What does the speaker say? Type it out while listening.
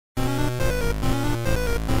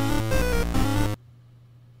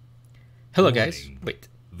Hello guys, Warning. wait.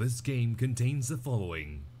 This game contains the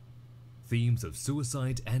following: themes of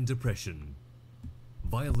suicide and depression,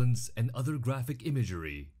 violence and other graphic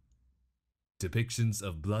imagery, depictions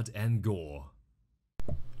of blood and gore.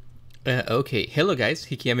 Okay, hello guys,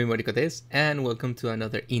 Hikiyami Moriko desu, and welcome to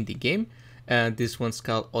another indie game. This one's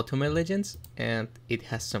called Otome Legends, and it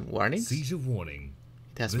has some warnings. Seizure warning.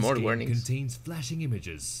 It has This more game warnings. contains flashing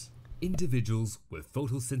images. Individuals with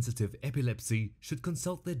photosensitive epilepsy should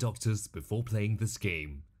consult their doctors before playing this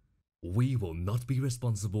game. We will not be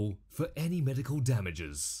responsible for any medical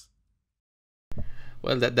damages.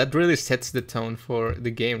 Well, that really sets the tone for the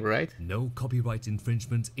game, right? No copyright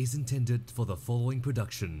infringement is intended for the following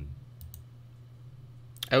production.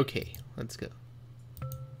 Okay, let's go.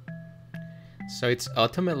 So it's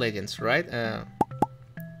Otome Legends, right?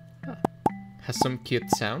 Has some cute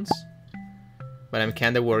sounds, but I'm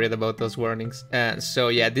kinda worried about those warnings. So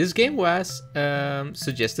yeah, this game was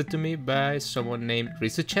suggested to me by someone named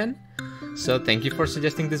Risu-chan. So thank you for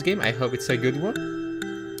suggesting this game. I hope it's a good one.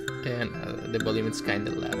 And the volume is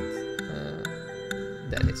kinda loud.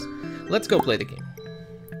 That is. Let's go play the game.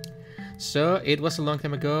 So it was a long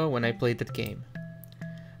time ago when I played that game.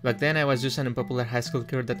 Back then I was just an unpopular high school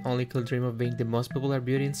girl that only could dream of being the most popular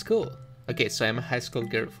beauty in school. Okay, so I'm a high school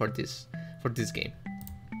girl for this game.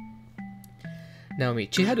 Naomi,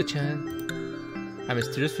 Chiharu-chan. A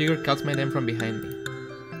mysterious figure calls my name from behind me.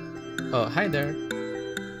 Oh, hi there.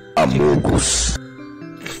 Amogus.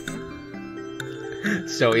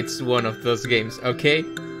 So it's one of those games, okay?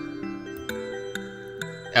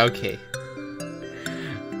 Okay.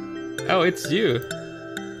 Oh, it's you.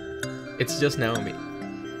 It's just Naomi.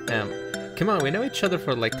 Come on, we know each other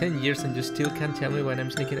for like 10 years and you still can't tell me when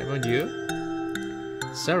I'm sneaking about you?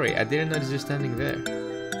 Sorry, I didn't notice you standing there.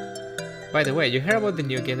 By the way, you heard about the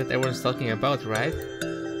new game that everyone's talking about, right?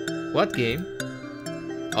 What game?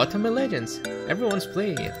 Otome Legends. Everyone's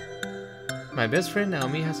playing it. My best friend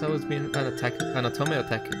Naomi has always been an Otome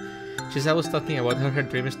otaku. She's always talking about how her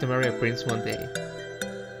dream is to marry a prince one day.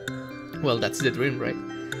 Well, that's the dream, right?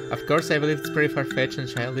 Of course, I believe it's pretty far-fetched and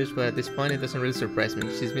childish, but at this point it doesn't really surprise me.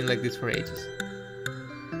 She's been like this for ages.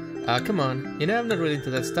 Come on. You know I'm not really into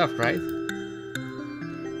that stuff, right?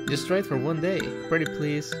 Just try it for one day. Pretty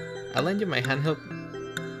please. I'll lend you my handheld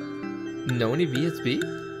Noni VSB?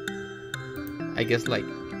 I guess like a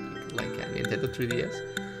Nintendo 3DS.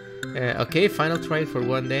 Okay, fine, I'll try it for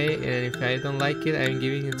one day, and if I don't like it, I'm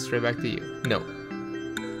giving it straight back to you. No.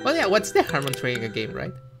 Well, yeah, what's the harm on trying a game,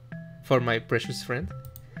 right? For my precious friend.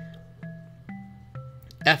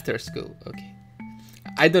 After school, okay.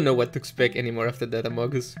 I don't know what to expect anymore after that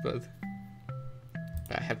Amogus, but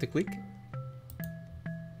I have to click.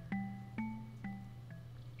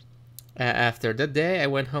 After that day, I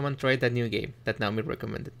went home and tried that new game that Naomi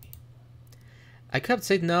recommended me. I could have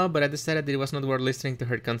said no, but I decided it was not worth listening to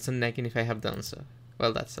her constant nagging if I have done so.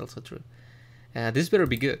 Well, that's also true. This better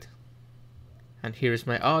be good. And here's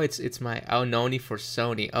my... Oh, it's my... Oh, Noni for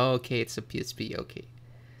Sony. Oh, okay, it's a PSP, okay.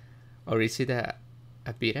 Or is it a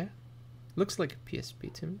Vita? Looks like a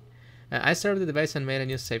PSP to me. I started the device and made a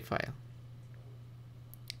new save file.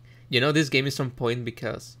 You know, this game is on point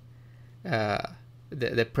because...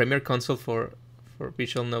 The premier console for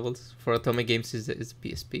visual novels, for Otome games is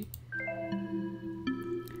PSP.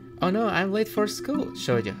 Oh no, I'm late for school,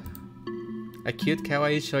 Shoujo. A cute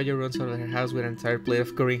kawaii Shoujo runs out of her house with an entire plate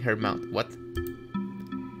of curry in her mouth. What?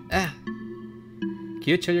 Ah!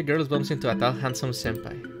 Cute Shoujo girl bumps into a tall, handsome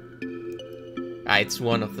senpai. Ah, it's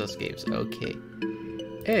one of those games, okay.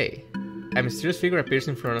 Hey, a mysterious figure appears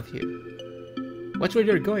in front of you. Watch where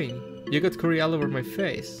you're going. You got curry all over my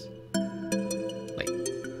face.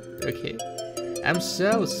 Okay. I'm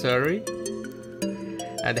so sorry.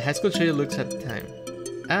 The high school Shoujo looks at the time.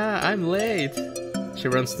 Ah, I'm late. She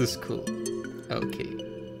runs to school. Okay.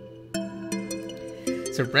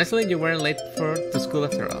 Surprisingly, you weren't late to school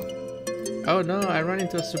after all. Oh no, I ran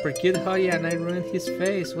into a super cute hottie and I ruined his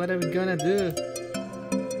face. What are we gonna do?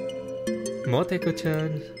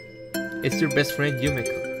 Moteko-chan. It's your best friend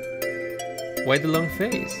Yumeko. Why the long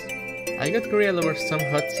face? I got curry all over some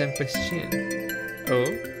hot senpai's chin. Oh?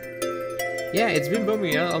 Yeah, it's been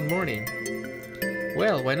bumming out all morning.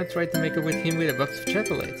 Well, why not try to make up with him with a box of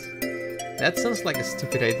chocolates? That sounds like a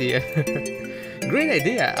stupid idea. Great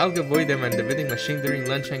idea! I'll go buy them at the vending machine during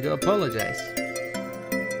lunch and go apologize.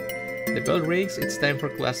 The bell rings, it's time for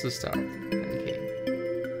class to start. Okay.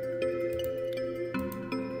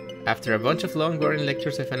 After a bunch of long, boring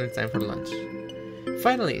lectures, I find it's time for lunch.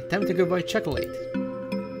 Finally, time to go buy chocolate.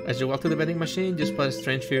 As you walk to the vending machine, you spot a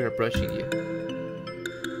strange figure approaching you.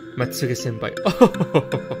 Matsuge-senpai. Oh!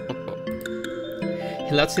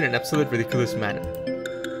 He laughs in an absolute ridiculous manner.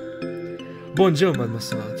 Bonjour,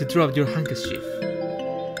 mademoiselle. You dropped your handkerchief.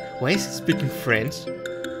 Why is he speaking French?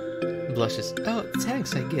 Blushes. Oh,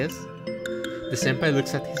 thanks, I guess. The senpai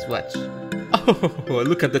looks at his watch. Oh,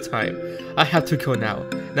 look at the time. I have to go now.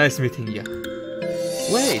 Nice meeting you.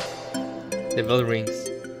 Wait! The bell rings.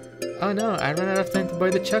 Oh no, I ran out of time to buy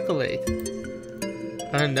the chocolate.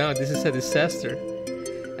 Oh no, this is a disaster.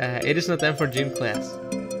 It is not time for gym class.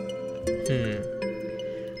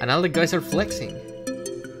 And all the guys are flexing.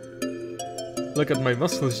 Look at my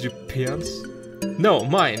muscles, you peons. No,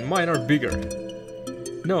 mine are bigger.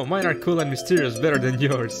 No, mine are cool and mysterious, better than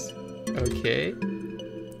yours. Okay.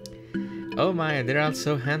 Oh my, they're all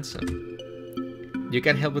so handsome. You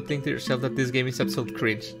can't help but think to yourself that this game is absolute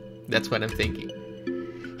cringe. That's what I'm thinking.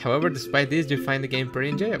 However, despite this, you find the game pretty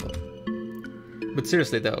enjoyable. But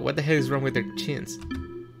seriously though, what the hell is wrong with their chins?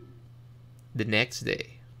 The next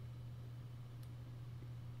day.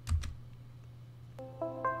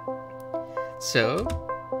 So,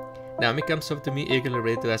 Naomi comes up to me eagerly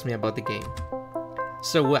ready to ask me about the game.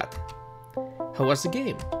 So what? How was the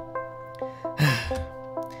game?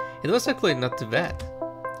 It was actually not too bad.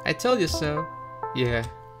 I told you so. Yeah.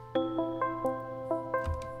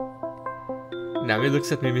 Naomi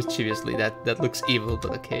looks at me mischievously. That looks evil,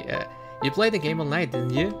 but okay. You played the game all night,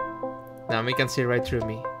 didn't you? Naomi can see right through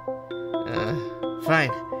me.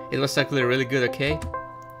 Fine. It was actually really good, okay?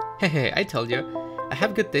 Hey, I told you. I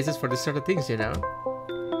have good tastes for this sort of things, you know?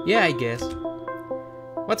 Yeah, I guess.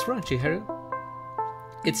 What's wrong, Chiharu?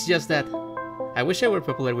 It's just that I wish I were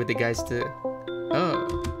popular with the guys too. Oh.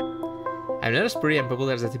 I'm not as pretty and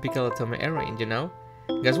popular as the typical Otome heroine, you know?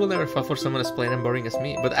 Guys will never fall for someone as plain and boring as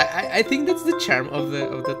me. But I think that's the charm of the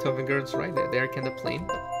Otome girls, right? They are kind of plain.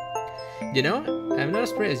 You know, I'm not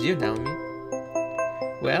as pretty as you, Naomi.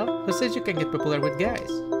 Well, who says you can get popular with guys?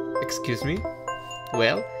 Excuse me?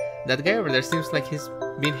 Well, that guy over there seems like he's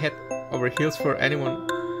been head over heels for anyone.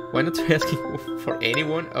 Why not try asking for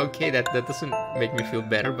anyone? Okay, that doesn't make me feel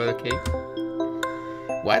better, but okay.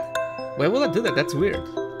 What? Why will I do that? That's weird.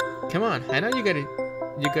 Come on, I know you got it.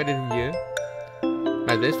 You got it in you.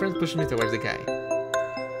 My best friend pushed me towards the guy.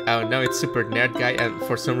 Oh no, it's super nerd guy, and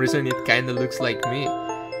for some reason it kinda looks like me.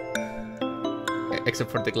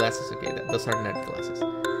 Except for the glasses, okay, those are nerd glasses.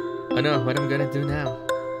 Oh no, what am I gonna do now?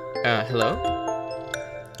 Hello?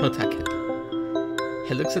 Otaku.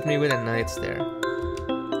 He looks at me with a nice stare.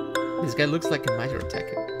 This guy looks like a major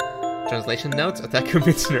otaku. Translation notes, otaku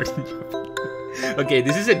means nerd in Japan. Okay,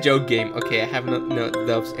 this is a joke game. Okay, I have no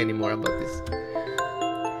doubts anymore about this.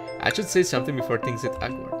 I should say something before things get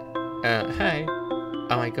awkward. Hi.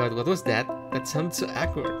 Oh my god, what was that? That sounded so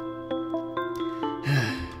awkward.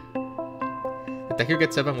 Otaku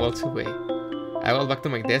gets up and walks away. I walk back to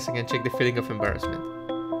my desk and check the feeling of embarrassment.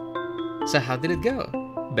 So how did it go?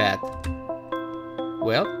 Bad.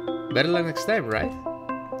 Well, better luck next time, right?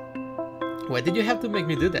 Why did you have to make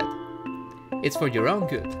me do that? It's for your own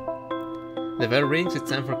good. The bell rings, it's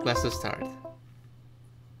time for class to start.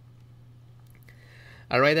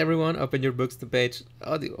 Alright everyone, open your books to page...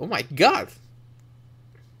 Oh my god!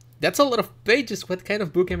 That's a lot of pages, what kind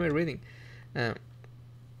of book am I reading?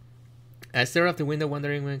 I stare out the window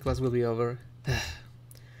wondering when class will be over.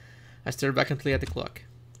 I stare vacantly at the clock.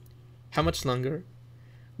 How much longer?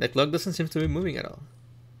 The clock doesn't seem to be moving at all.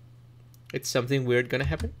 Is something weird gonna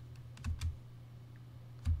happen?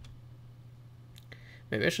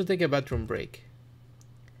 Maybe I should take a bathroom break.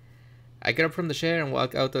 I get up from the chair and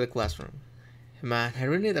walk out to the classroom. Man, I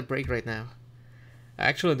really need a break right now. I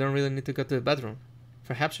actually don't really need to go to the bathroom.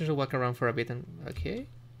 Perhaps I should walk around for a bit and... Okay.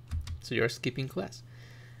 So you're skipping class.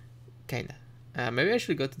 Kinda. Maybe I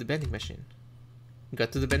should go to the vending machine. Go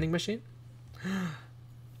to the vending machine?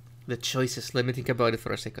 The choices. Let me think about it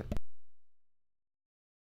for a second.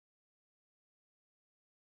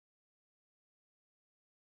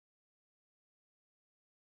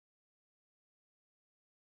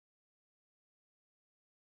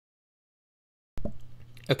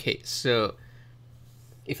 Okay, so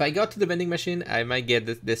if I go to the vending machine, I might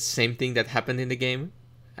get the same thing that happened in the game,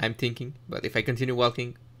 I'm thinking. But if I continue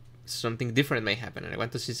walking, something different may happen, and I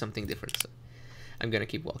want to see something different, so I'm gonna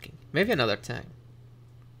keep walking. Maybe another time.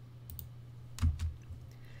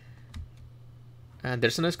 And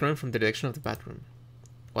there's a noise coming from the direction of the bathroom.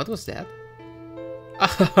 What was that?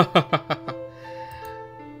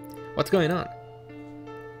 What's going on?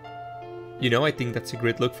 You know, I think that's a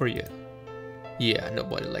great look for you. Yeah,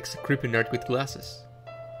 nobody likes a creepy nerd with glasses.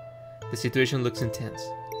 The situation looks intense.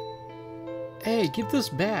 Hey, give those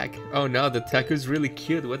back. Oh no, the taco's really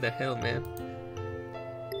cute. What the hell, man?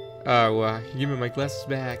 Oh, wow. Give me my glasses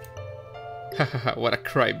back. Hahaha, what a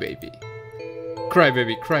crybaby.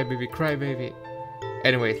 Crybaby, crybaby, crybaby.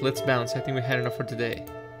 Anyway, let's bounce. I think we had enough for today.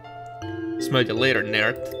 Smell you later,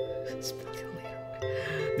 nerd. Smell you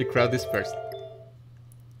later. The crowd dispersed.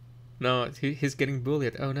 No, he's getting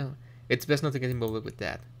bullied. Oh no. It's best not to get involved with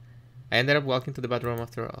that. I ended up walking to the bathroom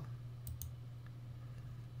after all.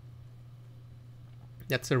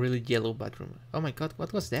 That's a really yellow bathroom. Oh my god,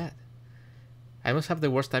 what was that? I must have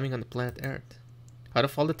the worst timing on the planet Earth. Out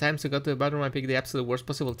of all the times to go to the bathroom, I picked the absolute worst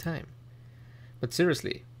possible time. But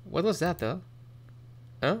seriously, what was that though?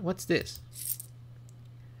 Huh? What's this?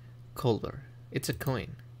 Culver. It's a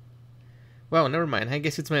coin. Wow, never mind. I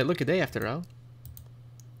guess it's my lucky day after all.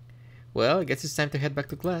 Well, I guess it's time to head back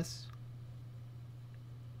to class.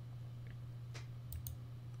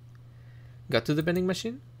 Got to the vending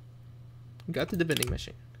machine? Got to the vending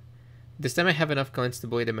machine. This time I have enough coins to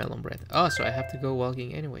buy the melon bread. Oh, so I have to go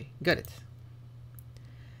walking anyway. Got it.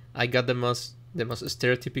 I got the most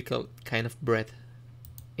stereotypical kind of bread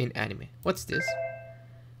in anime. What's this?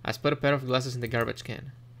 I spot a pair of glasses in the garbage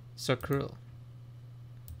can. So cruel.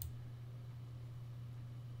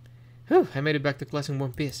 Whew, I made it back to class in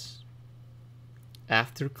one piece.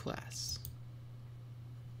 After class.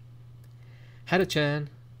 Haru-chan.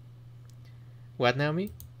 What,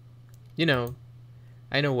 Naomi? You know.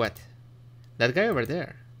 I know what. That guy over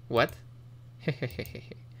there. What?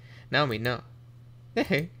 Hehehehe. Naomi, no.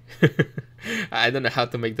 I don't know how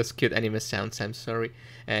to make those cute anime sounds, I'm sorry.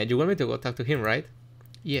 You want me to go talk to him, right?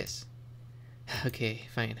 Yes. Okay,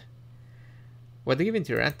 fine. What do you give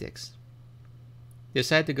into your antics?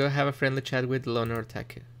 Decide to go have a friendly chat with Loner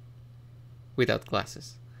Otaku. Without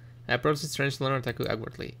glasses. I approached the strange Loner Otaku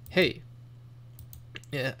awkwardly. Hey.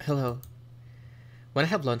 Hello. Wanna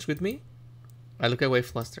have lunch with me? I look away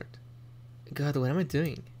flustered. God, what am I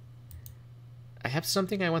doing? I have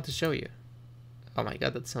something I want to show you. Oh my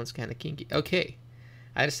god, that sounds kinda kinky. Okay.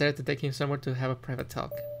 I decided to take him somewhere to have a private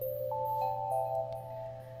talk.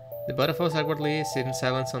 The both of us awkwardly sit in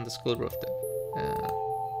silence on the school rooftop.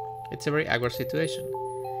 It's a very awkward situation.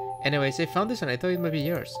 Anyways, I found this and I thought it might be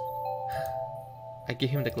yours. I give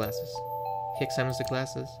him the glasses. He examines the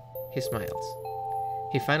glasses. He smiles.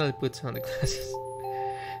 He finally puts on the glasses.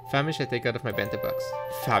 Famished, I take out of my bento box.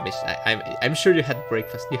 Famished. I'm sure you had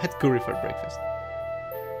breakfast. You had curry for breakfast.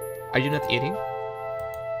 Are you not eating?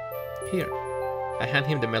 Here. I hand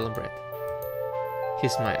him the melon bread. He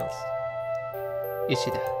smiles.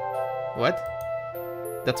 Ishida. What?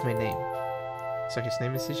 That's my name. So his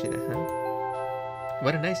name is Ishida, huh?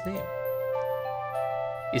 What a nice name.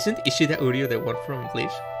 Isn't Ishida Uryu the one from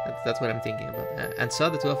Bleach? That's what I'm thinking about. And so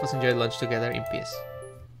the two of us enjoyed lunch together in peace.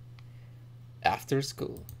 After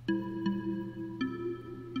school.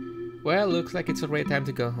 Well, looks like it's already time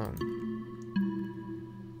to go home.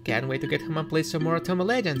 Can't wait to get home and play some more Otome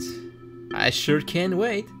Legends. I sure can't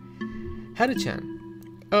wait. Haru-chan.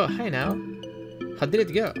 Oh, hi now. How did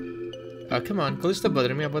it go? Oh, come on, could you stop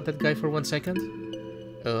bothering me about that guy for 1 second?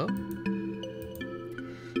 Oh?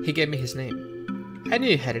 He gave me his name. I knew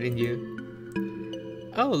you had it in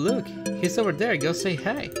you. Oh, look, he's over there. Go say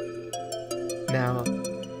hi. Now,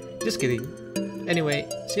 just kidding. Anyway,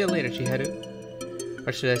 see you later, Chiharu.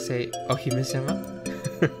 Or should I say, Ohime-sama?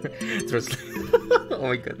 Oh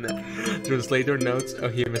my god, no. Translator notes,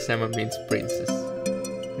 Ohime-sama means princess.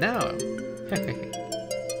 Now.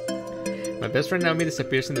 My best friend Naomi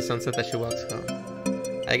disappears in the sunset as she walks home.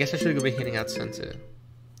 I guess I should be heading out soon too.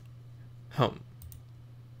 Home.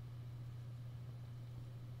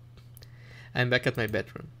 I'm back at my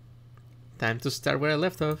bedroom. Time to start where I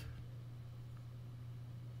left off.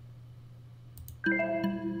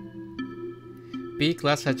 PE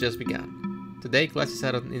class has just begun. Today class is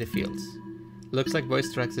out in the fields. Looks like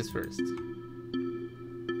boys tracks is first.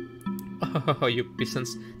 Oh, you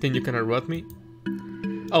peasants, think you can outrun me?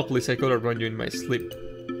 Oh please, I could outrun you in my sleep.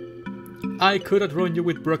 I could outrun you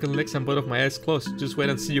with broken legs and both of my eyes closed. Just wait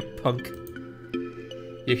and see, you punk.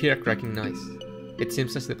 You hear a cracking noise. It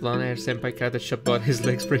seems as the blonde-haired senpai cat that shot both his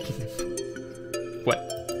legs breaking them. What?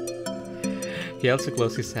 He also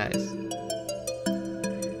closed his eyes.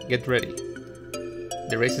 Get ready.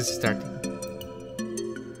 The race is starting.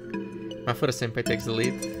 Mafuda senpai takes the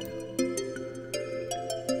lead.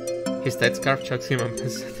 His tight scarf chokes him and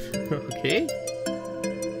okay.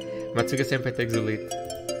 Matsuga senpai takes the lead.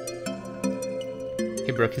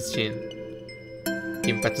 He broke his chin.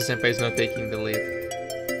 Kimpatsu senpai is not taking the lead.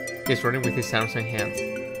 He's running with his arms and hands.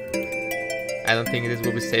 I don't think this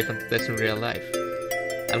will be safe until that's in real life.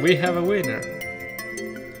 And we have a winner!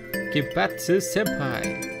 Kimpatsu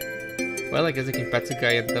senpai! Well, I guess the Kimpatsu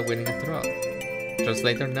guy ended up winning after all.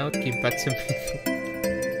 Translator note, Kimpatsu.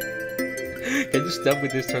 Can you stop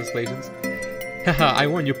with these translations? Haha, I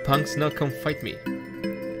won you punks, now come fight me.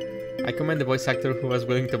 I commend the voice actor who was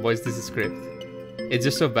willing to voice this script. It's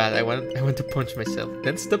just so bad, I want to punch myself.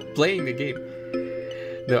 Then stop playing the game.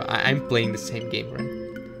 No, I'm playing the same game, right?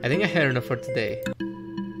 I think I had enough for today.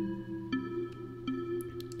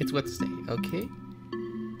 It's Wednesday, okay?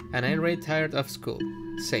 And I'm already tired of school.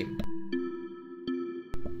 Same.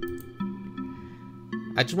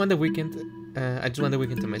 I just want the weekend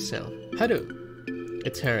to myself. Hello.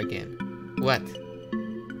 It's her again. What?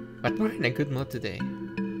 But we're in a good mood today.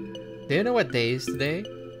 Do you know what day is today?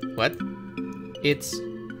 What? It's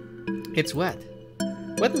what?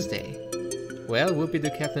 Wednesday. Well, whoopee do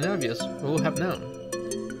Captain Obvious. Who would have known?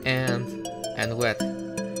 And what?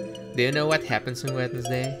 Do you know what happens on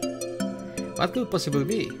Wednesday? What could possibly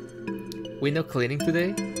be? We know cleaning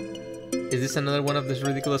today? Is this another one of those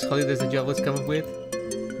ridiculous holidays that you always come up with?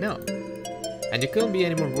 No. And you couldn't be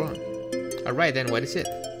any more wrong. Alright then, what is it?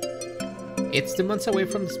 It's 2 months away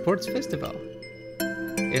from the sports festival.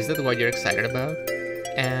 Is that what you're excited about?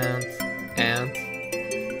 And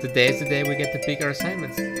today is the day we get to pick our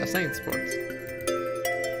assigned sports.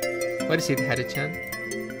 What is it, Hadi-chan?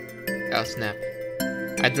 Oh snap.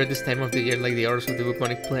 I dread this time of the year like the horrors of the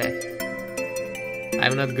bubonic plague.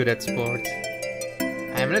 I'm not good at sports.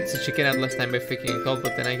 I managed to chicken out last time by faking a cold,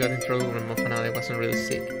 but then I got in trouble when my found out I wasn't really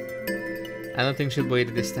sick. I don't think she'll wait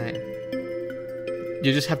it this time.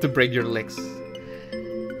 You just have to break your legs.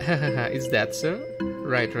 Hahaha, is that so?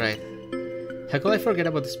 Right. How could I forget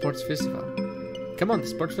about the sports festival? Come on, the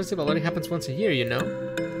sports festival only happens once a year, you know?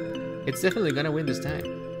 It's definitely gonna win this time.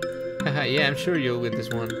 Haha, yeah, I'm sure you'll win this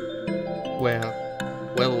one. Well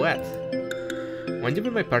what? Won't you be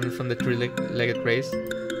my partner from the three-legged race?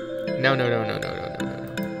 No.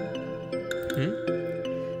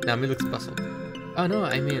 Naomi looks puzzled. Oh no,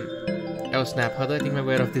 I mean... Oh snap, how do I think my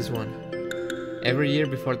way out of this one? Every year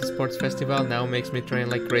before the sports festival, now makes me train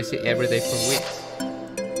like crazy every day for weeks.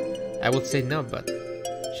 I would say no, but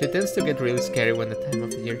she tends to get really scary when the time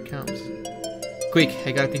of the year comes. Quick,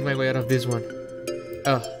 I gotta think my way out of this one.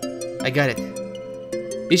 Oh, I got it.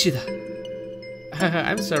 Ishida.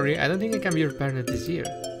 I'm sorry, I don't think I can be your partner this year.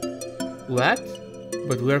 What?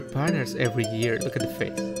 But we're partners every year, look at the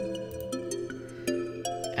face.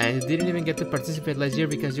 And you didn't even get to participate last year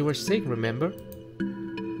because you were sick, remember?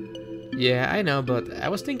 Yeah, I know, but I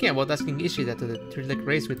was thinking about asking Ishida to the three-leg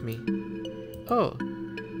race with me. Oh,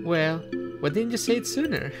 well, why didn't you say it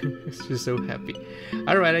sooner? She's so happy.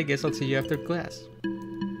 Alright, I guess I'll see you after class.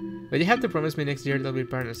 But you have to promise me next year they'll be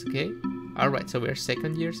partners, okay? Alright, so we're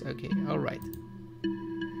second years? Okay, alright.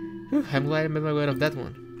 I'm glad I made my way out of that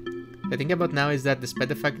one. The thing about now is that despite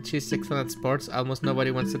the fact that she's excellent at sports, almost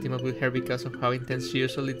nobody wants to team up with her because of how intense she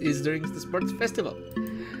usually is during the sports festival.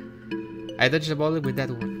 I dodged the bullet with that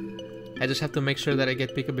one. I just have to make sure that I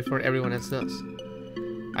get picked up before everyone else does.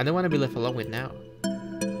 I don't want to be left alone with now.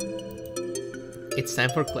 It's time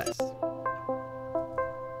for class.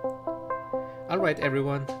 Alright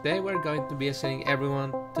everyone, today we're going to be assigning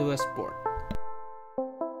everyone to a sport.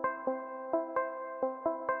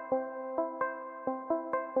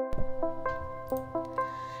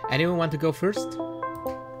 Anyone want to go first?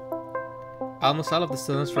 Almost all of the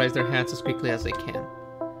students raise their hands as quickly as they can.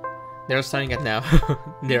 They're starting at now.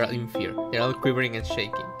 They're all in fear. They're all quivering and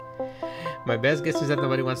shaking. My best guess is that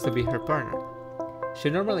nobody wants to be her partner. She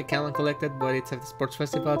normally calm and collected, but it's at the sports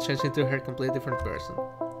festival changed into her completely different person.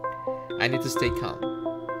 I need to stay calm.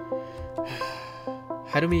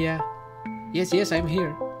 Harumiya. Yes, I'm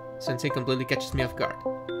here. Sensei completely catches me off guard.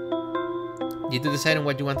 Did you decide on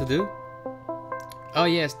what you want to do? Oh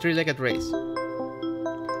yes, three-legged race.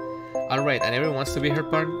 Alright, and everyone wants to be her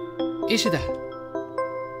partner? Ishida!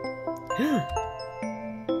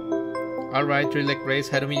 Alright, three-legged race,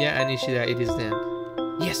 Harumiya and Ishida it is then.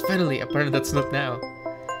 Yes, finally, a partner that's not now.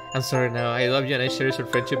 I'm sorry now, I love you and I cherish your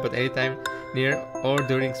friendship, but anytime near or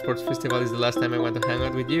during sports festival is the last time I want to hang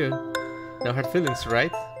out with you. No hard feelings,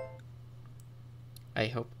 right? I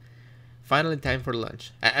hope. Finally time for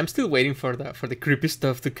lunch. I'm still waiting for the creepy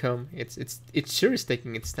stuff to come. It sure is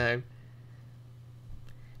taking its time.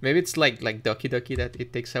 Maybe it's like Doki Doki that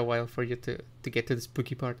it takes a while for you to get to the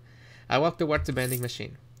spooky part. I walk towards the vending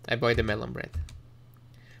machine. I buy the melon bread.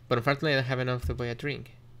 But unfortunately I don't have enough to buy a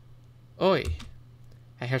drink. Oi!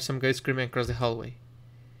 I heard some guy screaming across the hallway.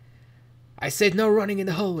 I said no running in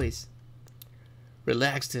the hallways!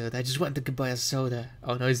 Relax dude, I just want to buy a soda.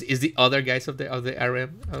 Oh no, is the other guys of the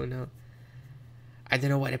RM? Oh no. I don't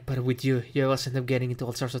know why I put it with you. You always end up getting into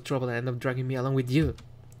all sorts of trouble and end up dragging me along with you.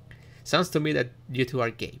 Sounds to me that you two are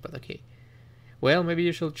gay, but okay. Well, maybe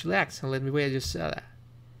you should relax and let me weigh your soda.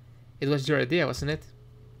 It was your idea, wasn't it?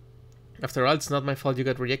 After all, it's not my fault you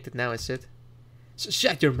got rejected now, is it? So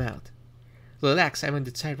shut your mouth. Relax, I'm on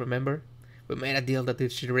the side, remember? We made a deal that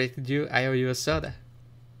if she rejected you, I owe you a soda.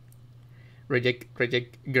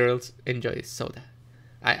 Reject girls enjoy soda.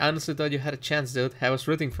 I honestly thought you had a chance, dude. I was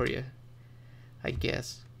rooting for you. I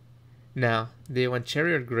guess. Now, do you want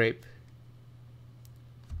cherry or grape?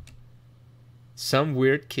 Some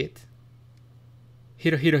weird kid.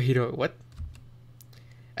 Hiro. What?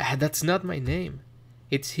 That's not my name.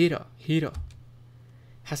 It's Hiro.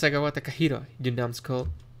 Hasagawa Takahiro, you numbskull.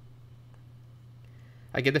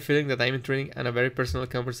 I get the feeling that I'm intruding on a very personal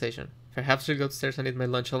conversation. Perhaps she'll go upstairs and eat my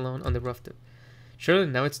lunch alone on the rooftop. Surely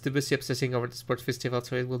now it's too busy obsessing over the sports festival,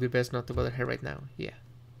 so it will be best not to bother her right now. Yeah.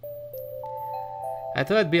 I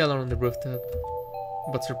thought I'd be alone on the rooftop,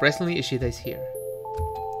 but surprisingly Ishida is here.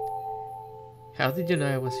 How did you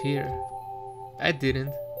know I was here? I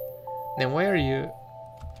didn't. Then why are you...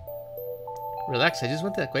 Relax, I just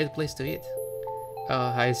wanted a quiet place to eat.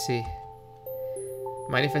 Oh, I see.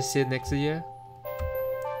 Mind if I sit next to you?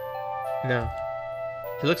 No.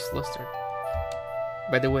 He looks flustered.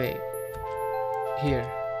 By the way, here.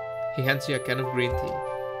 He hands you a can of green tea.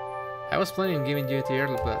 I was planning on giving you it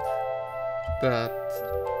early, but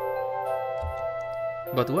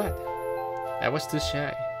what? I was too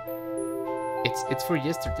shy. It's for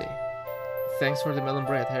yesterday. Thanks for the melon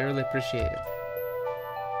bread, I really appreciate it.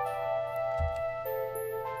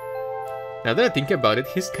 Now that I think about it,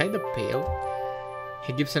 he's kind of pale.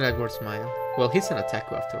 He gives an awkward smile. Well, he's an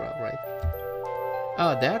otaku after all, right?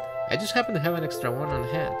 Oh, Dad? I just happen to have an extra one on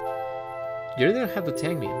hand. You really don't have to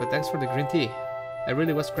thank me, but thanks for the green tea. I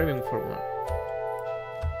really was craving for one.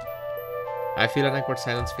 I feel an awkward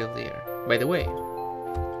silence fill the air. By the way,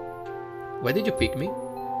 why did you pick me?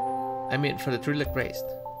 I mean, for the three-leg race.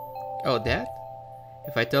 Oh, Dad?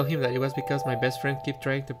 If I told him that it was because my best friend kept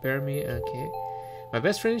trying to pair me, okay. My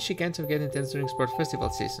best friend, she can't get intense during sports festival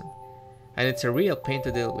season. And it's a real pain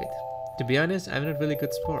to deal with. To be honest, I'm not really good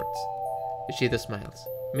at sports. Ishida smiles.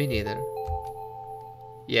 Me neither.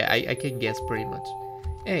 Yeah, I can guess pretty much.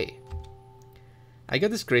 Hey, I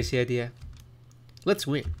got this crazy idea. Let's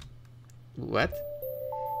win. What?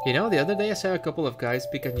 You know, the other day I saw a couple of guys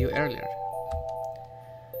pick on you earlier.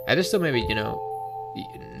 I just thought maybe,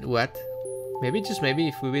 what? Maybe just maybe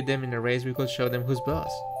if we beat them in a race we could show them who's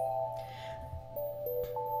boss.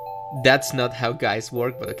 That's not how guys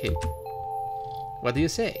work, but okay. What do you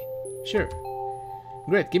say? Sure.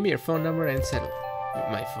 Great, give me your phone number and it's settled.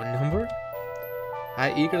 My phone number?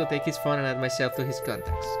 I eagerly take his phone and add myself to his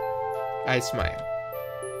contacts. I smile.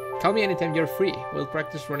 Call me anytime you're free. We'll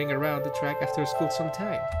practice running around the track after school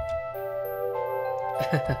sometime.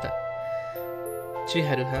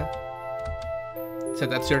 Chiharu, huh? So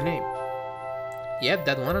that's your name? Yep,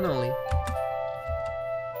 that one and only.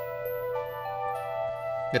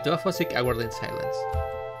 The two of us sit awkwardly in silence.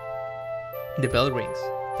 The bell rings.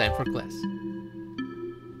 Time for class.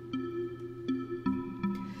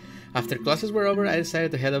 After classes were over, I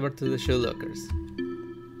decided to head over to the shoe lockers.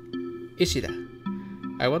 Ishida.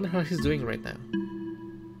 I wonder how he's doing right now.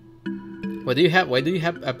 Why do you have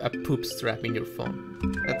a poop strap in your phone?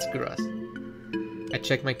 That's gross. I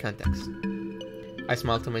check my contacts. I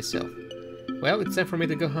smile to myself. Well, it's time for me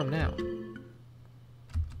to go home now.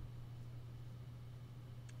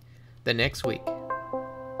 The next week.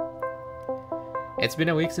 It's been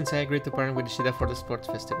a week since I agreed to partner with Ishida for the sports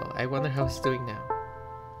festival. I wonder how he's doing now.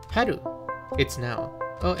 Haru! It's Now.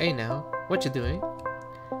 Oh, hey Now. What you doing?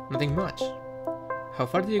 Nothing much. How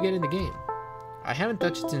far did you get in the game? I haven't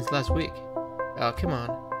touched it since last week. Oh, come on.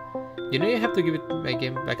 You know you have to give it my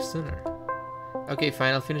game back sooner. Okay,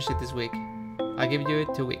 fine, I'll finish it this week. I'll give you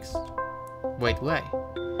 2 weeks. Wait, why?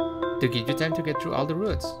 To give you time to get through all the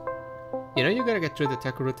routes. You know you gotta get through the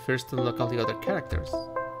Taku route first to unlock all the other characters.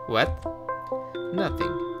 What?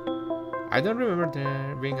 Nothing. I don't remember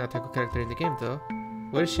there being a Taku character in the game though.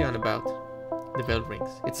 What is she on about? The bell rings.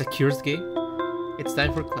 It's a curious game. It's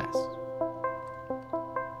time for class.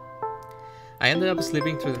 I ended up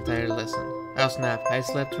sleeping through the entire lesson. Oh snap, I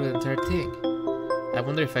slept through the entire thing. I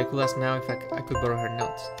wonder if I could ask Now if I could borrow her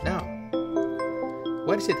notes. Now.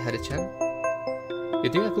 What is it, Hade-chan? You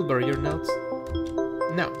think I could borrow your notes?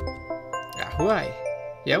 No. Why?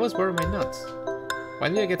 You always borrow my notes. Why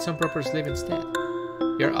don't you get some proper sleep instead?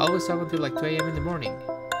 You're always up until like 2 AM in the morning.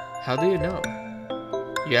 How do you know?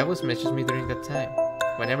 You always message me during that time.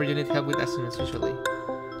 Whenever you need help with assignments usually.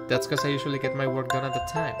 That's because I usually get my work done at that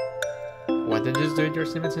time. Why don't you just do your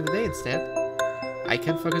assignments in the day instead? I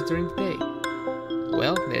can't focus during the day.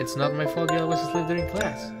 Well, then it's not my fault you always sleep during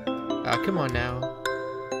class. Oh, come on now.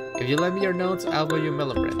 If you lend me your notes, I'll buy you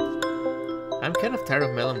melon bread. I'm kind of tired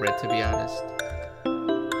of melon bread, to be honest.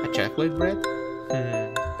 A chocolate bread?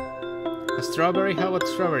 A strawberry? How about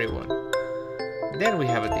strawberry one? Then we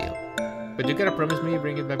have a deal. But you gotta promise me you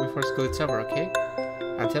bring it back before school is over, okay?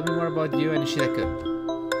 And tell me more about you and Ishida-kun.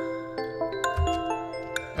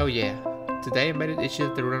 Oh yeah, today I invited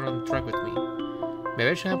Ishida to run on the track with me. Maybe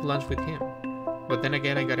I should have lunch with him. But then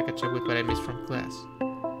again, I gotta catch up with what I missed from class.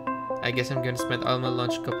 I guess I'm gonna spend all my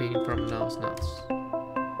lunch copying from No's notes.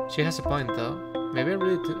 She has a point though. Maybe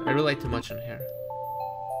I rely too much on her.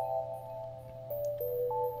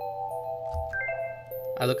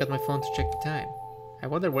 I look at my phone to check the time. I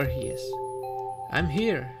wonder where he is. I'm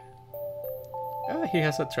here. Oh, he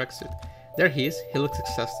has a tracksuit. There he is. He looks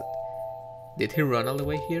exhausted. Did he run all the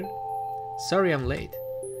way here? Sorry I'm late.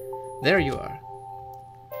 There you are.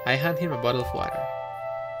 I hand him a bottle of water.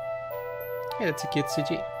 Hey, that's a cute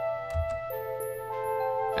CG.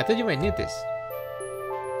 I thought you might need this.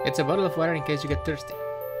 It's a bottle of water in case you get thirsty.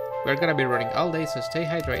 We're gonna be running all day, so stay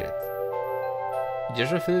hydrated.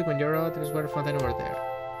 Just refill it when you're out. There's water fountain over there.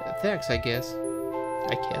 Thanks, I guess.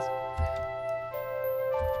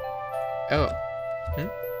 Oh.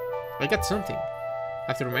 I got something.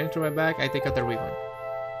 After remaining through my bag, I take out the ribbon.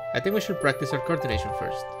 I think we should practice our coordination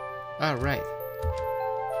first. Ah, right.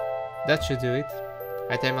 That should do it.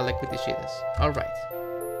 I tie my leg with Ishida's. Alright.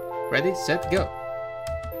 Ready, set, go.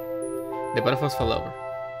 The both of us fall over.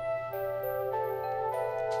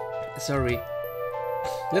 Sorry.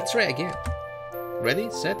 Let's try again. Ready,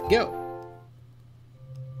 set, go.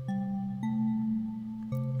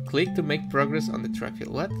 Click to make progress on the track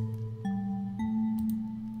field. What?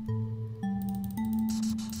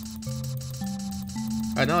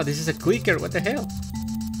 Oh no, this is a clicker. What the hell?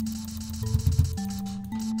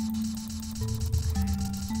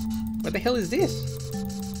 What the hell is this?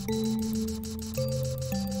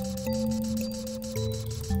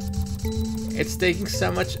 It's taking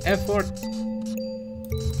so much effort.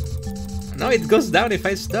 No, it goes down if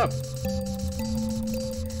I stop.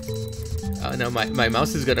 Oh no, my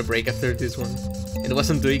mouse is gonna break after this one. It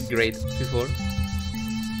wasn't doing great before.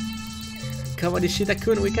 Come on,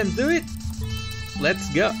 Ishida-kun, we can do it!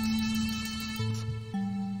 Let's go!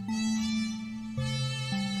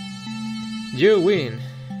 You win!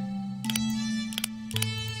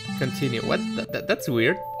 Continue. What? That's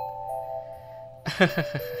weird.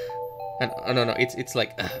 Oh, no, it's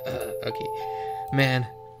like... okay. Man,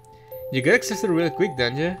 you got exhausted real quick,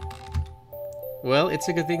 don't you? Well, it's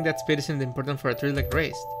a good thing that speed isn't important for a 3-leg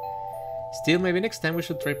race. Still, maybe next time we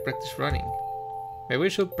should try practice running. Maybe we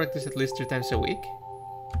should practice at least 3 times a week?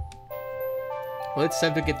 Well, it's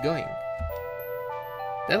time to get going.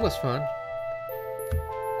 That was fun.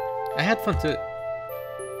 I had fun too.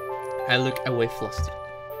 I look away flustered.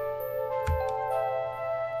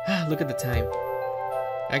 Ah, look at the time.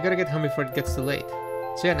 I gotta get home before it gets too late.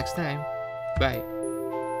 See ya next time. Bye.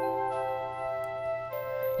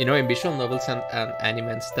 You know, in visual novels and anime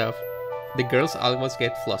and stuff, the girls almost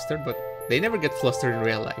get flustered, but they never get flustered in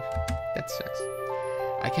real life. That sucks.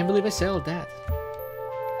 I can't believe I said all that.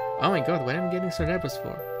 Oh my god, what am I getting so nervous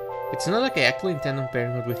for? It's not like I actually intend on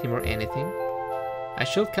pairing up with him or anything. I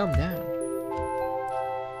should calm down.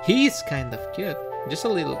 He is kind of cute. Just a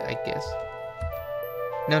little, I guess.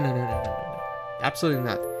 No. Absolutely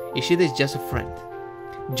not. Ishida is just a friend.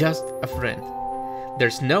 Just a friend.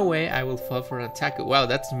 There's no way I will fall for an otaku. Wow,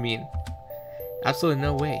 that's mean. Absolutely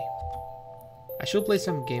no way. I should play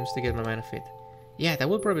some games to get my mind off it. Yeah, that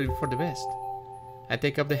will probably be for the best. I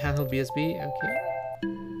take up the handheld BSB, okay.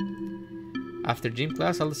 After gym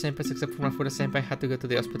class, all the senpais except for Mafuda senpai had to go to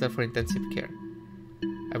the hospital for intensive care.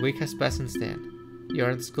 A week has passed since then. You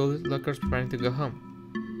are at the school lockers preparing to go home.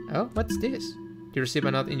 Oh, what's this? You receive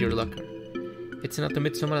a note in your locker. It's a note to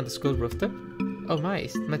meet someone at the school rooftop? Oh my,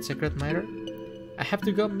 is it my secret admirer? I have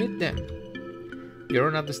to go meet them. You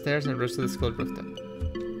run up the stairs and rush to the school rooftop.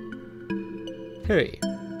 Hey.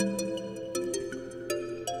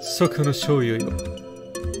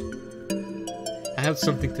 I have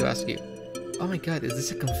something to ask you. Oh my god, is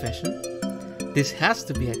this a confession? This has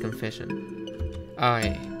to be a confession.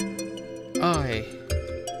 I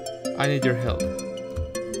need your help.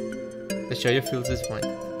 The shoujo feels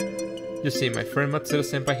disappointed. You see, my friend Matsuro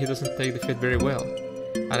senpai, he doesn't take the fit very well.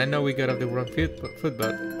 And I know we got off the wrong footpath,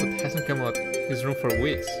 but hasn't come out his room for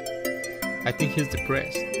weeks. I think he's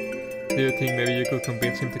depressed. Do you think maybe you could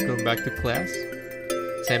convince him to come back to class?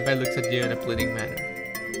 Senpai looks at you in a pleading manner.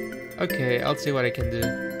 Okay, I'll see what I can do.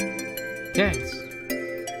 Thanks.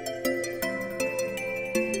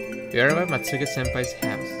 We are at Matsuga senpai's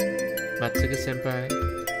house. Matsuga senpai.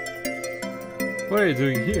 What are you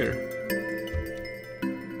doing here?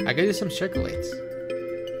 I got you some chocolates.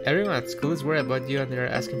 Everyone at school is worried about you and they are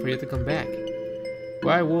asking for you to come back.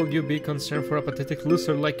 Why would you be concerned for a pathetic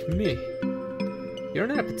loser like me? You're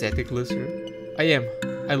not a pathetic loser. I am.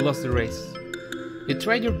 I lost the race. You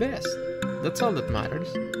tried your best. That's all that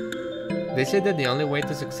matters. They say that the only way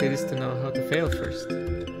to succeed is to know how to fail first.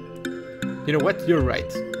 You know what? You're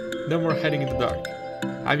right. No more hiding in the dark.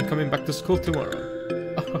 I'm coming back to school tomorrow.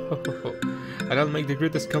 And I'll make the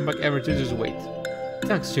greatest comeback ever, to just wait.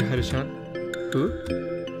 Thanks, Haru-chan. Who?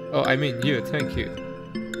 Oh, I mean you, thank you.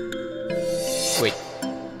 Wait.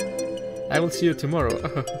 I will see you tomorrow.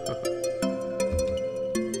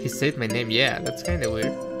 He said my name, yeah, that's kinda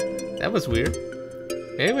weird. That was weird.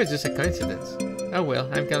 Maybe it was just a coincidence. Oh well,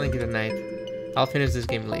 I'm calling it a night. I'll finish this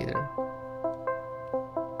game later.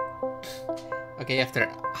 Okay, after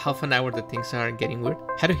half an hour the things are getting weird.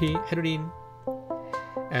 Harurin.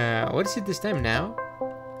 What is it this time now?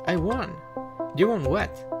 I won. You won what?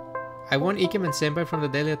 I won Ikemen Senpai from the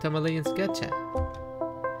Daily Otome Legends Gacha.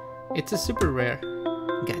 It's a super rare.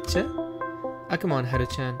 Gacha? Oh, come on,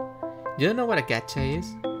 Haru-chan. You don't know what a gacha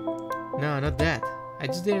is? No, not that. I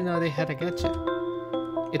just didn't know they had a gacha.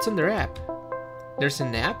 It's on their app. There's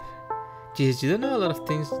an app? Jeez, you don't know a lot of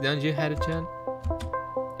things, don't you, Haru-chan?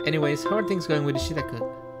 Anyways, how are things going with Ishida-kun?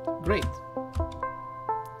 Great.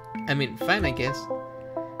 I mean, fine, I guess.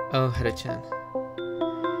 Oh, Haru-chan.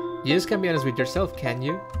 You just can't be honest with yourself, can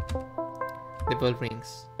you? The bell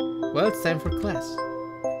rings. Well, it's time for class.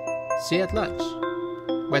 See you at lunch.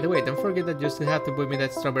 By the way, don't forget that you still have to buy me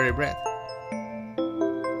that strawberry bread.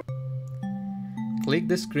 Click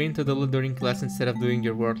the screen to download during class instead of doing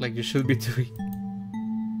your work like you should be doing.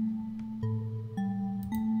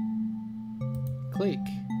 Click.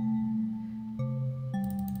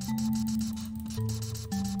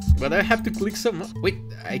 But I have to click some. Wait,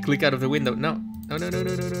 I click out of the window. No,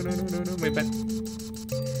 my bad.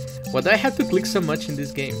 What do I have to click so much in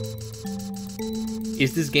this game?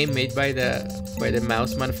 Is this game made by the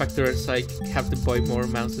mouse manufacturer, so I have to buy more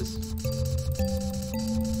mouses?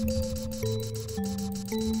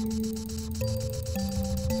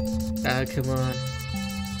 Ah, come on.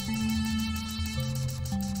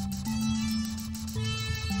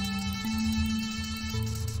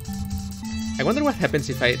 I wonder what happens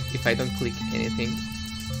if I don't click anything.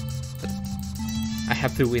 But I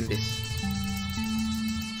have to win this.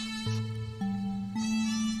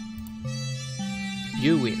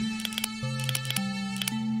 You win.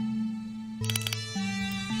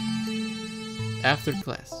 After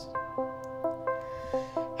class.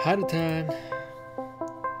 Haru time.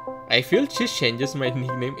 I feel she changes my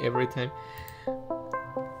nickname every time.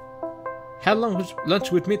 Have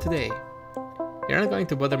lunch with me today. You're not going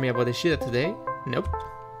to bother me about Ishida today? Nope.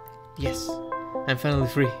 Yes, I'm finally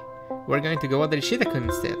free. We're going to go out to Ishida-kun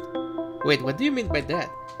instead. Wait, what do you mean by that?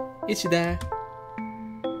 Ishida.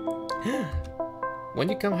 Won't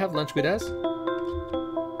you come have lunch with us?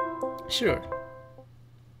 Sure.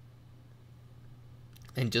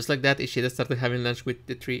 And just like that, Ishida started having lunch with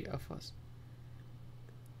the three of us.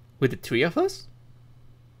 With the three of us?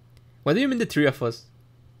 What do you mean the three of us?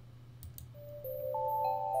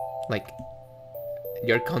 Like,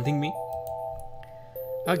 you're counting me?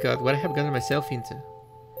 Oh god, what I have gotten myself into.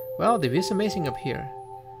 Well, the view is amazing up here.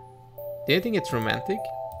 Do you think it's romantic?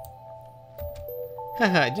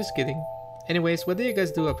 Haha, just kidding. Anyways, what do you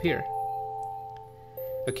guys do up here?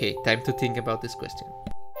 Okay, time to think about this question.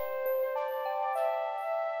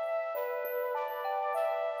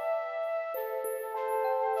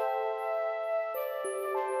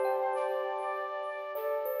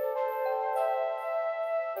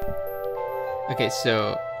 Okay,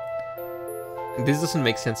 so this doesn't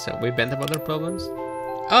make sense. So we vent about our problems.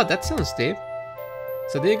 Oh, that sounds deep.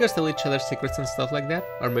 So do you guys tell each other secrets and stuff like that?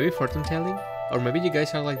 Or maybe fortune telling? Or maybe you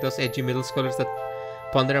guys are like those edgy middle schoolers that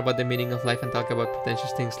ponder about the meaning of life and talk about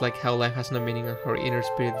pretentious things like how life has no meaning and her inner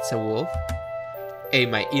spirit is a wolf? Hey,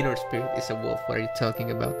 my inner spirit is a wolf. What are you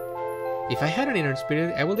talking about? If I had an inner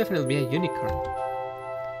spirit, I would definitely be a unicorn.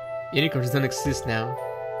 Unicorns don't exist now.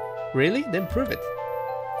 Really? Then prove it.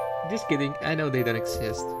 Just kidding, I know they don't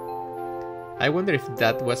exist. I wonder if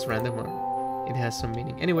that was random or it has some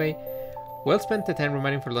meaning. Anyway, we'll spend the time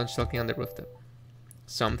remaining for lunch talking on the rooftop.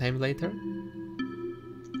 Sometime later.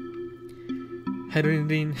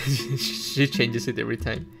 Harurin, she changes it every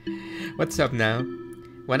time. What's up now?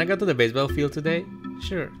 Wanna go to the baseball field today?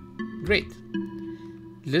 Sure. Great.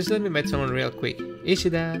 Just let me meet someone real quick.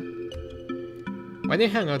 Ishida. Why don't you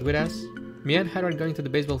hang out with us? Me and Haru are going to the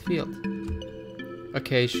baseball field.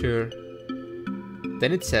 Okay, sure.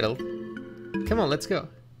 Then it's settled. Come on, let's go.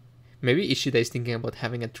 Maybe Ishida is thinking about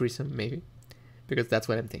having a threesome, maybe. Because that's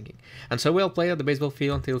what I'm thinking. And so we'll play at the baseball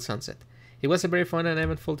field until sunset. It was a very fun and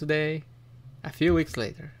eventful today. A few weeks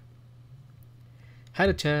later.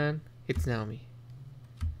 Haru-chan, it's Naomi.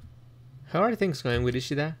 How are things going with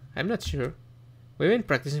Ishida? I'm not sure. We've been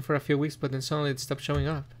practicing for a few weeks, but then suddenly it stopped showing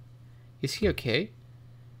up. Is he okay?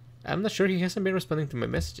 I'm not sure. He hasn't been responding to my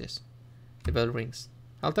messages. The bell rings.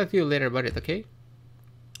 I'll talk to you later about it, okay?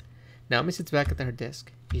 Naomi sits back at her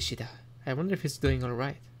desk. Ishida, I wonder if he's doing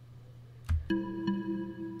alright.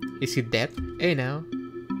 Is he dead? Hey now.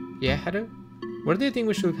 Yeah, Haru? Where do you think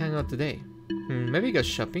we should hang out today? Maybe go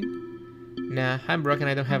shopping? Nah, I'm broke and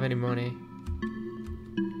I don't have any money.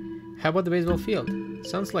 How about the baseball field?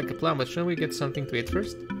 Sounds like a plan, but shouldn't we get something to eat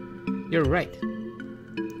first? You're right.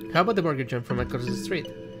 How about the burger joint from across the street?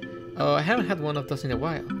 Oh, I haven't had one of those in a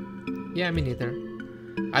while. Yeah, me neither.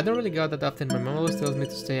 I don't really go out that often. My mom always tells me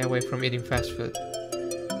to stay away from eating fast food.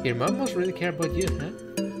 Your mom must really care about you,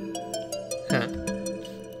 huh?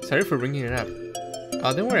 Sorry for bringing it up.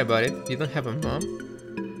 Oh, don't worry about it. You don't have a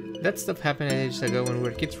mom? That stuff happened ages ago when we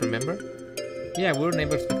were kids, remember? Yeah, we were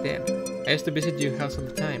neighbors back then. I used to visit your house all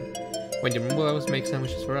the time, when your mom would always make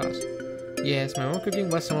sandwiches for us. Yes, my mom cooking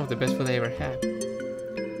was some of the best food I ever had.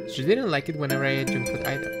 She didn't like it whenever I ate junk food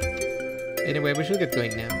either. Anyway, we should get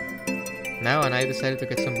going now. Now and I decided to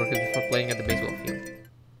get some burgers before playing at the baseball field.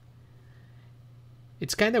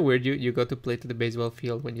 It's kinda weird you go to play to the baseball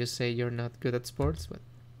field when you say you're not good at sports, but...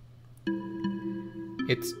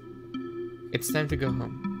 It's time to go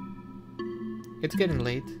home. It's getting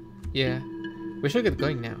late. Yeah, we should get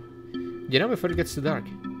going now. You know, before it gets too dark.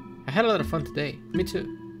 I had a lot of fun today. Me too.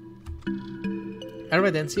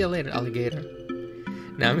 Alright then, see you later, alligator.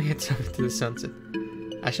 Now I'm heads off to the sunset.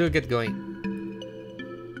 I should get going.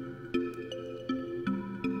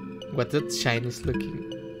 What's that Chinese looking?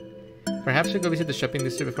 Perhaps we'll go visit the shopping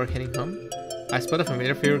district before heading home? I spot a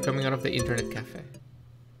familiar figure coming out of the internet cafe.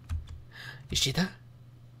 Ishida?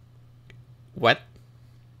 What?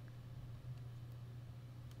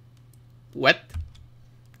 What?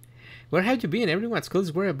 Where have you been? Everyone at school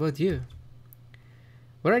is worried about you.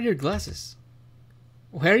 Where are your glasses?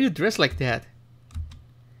 Why are you dressed like that?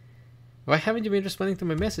 Why haven't you been responding to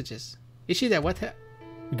my messages? Ishida, what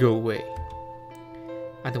Go away.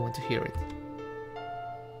 I don't want to hear it.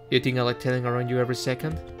 You think I like telling around you every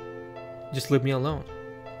second? Just leave me alone.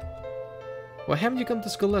 Why haven't you come to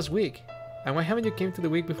school last week? And why haven't you came to the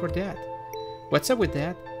week before that? What's up with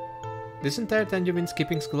that? This entire time you've been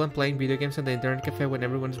skipping school and playing video games at the internet cafe when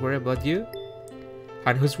everyone's worried about you?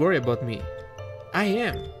 And who's worried about me? I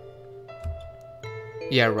am.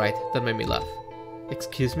 Yeah, right. That made me laugh.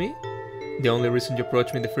 Excuse me? The only reason you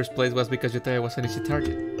approached me in the first place was because you thought I was an easy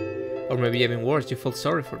target. Or maybe even worse, you felt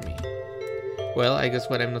sorry for me. Well, I guess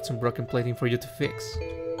what I'm not some broken plating for you to fix.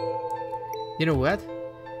 You know what?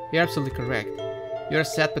 You're absolutely correct. You're a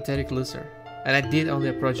sad, pathetic loser. And I did only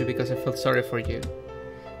approach you because I felt sorry for you.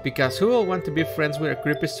 Because who will want to be friends with a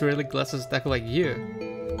creepy, swirly glasses duck like you?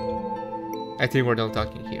 I think we're done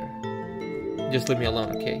talking here. Just leave me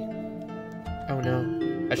alone, okay? Oh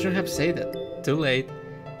no, I shouldn't have said that. Too late.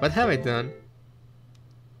 What have I done?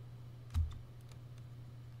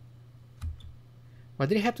 Why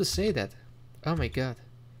did he have to say that? Oh my god.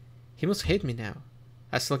 He must hate me now.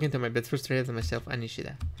 I slunk into my bed frustrated at myself and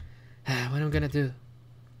Ishida. What am I gonna do?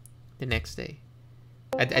 The next day.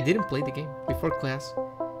 I didn't play the game. Before class.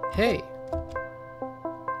 Hey!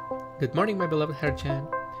 Good morning, my beloved Haru-chan.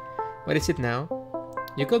 What is it now?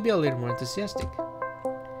 You could be a little more enthusiastic.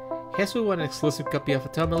 Hesu won an exclusive copy of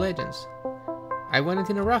Otome Legends. I won it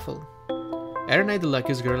in a raffle. Aren't I the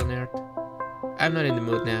luckiest girl on earth? I'm not in the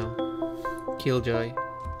mood now. Killjoy.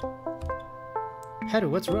 Haru,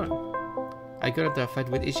 what's wrong? I got into a fight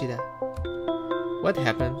with Ishida. What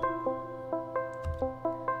happened?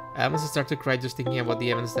 I almost started to cry just thinking about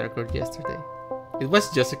the events that occurred yesterday. It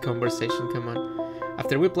was just a conversation, come on.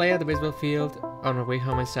 After we played at the baseball field, on our way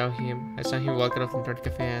home I saw him walk out of the internet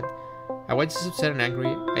cafe and I was just upset and angry.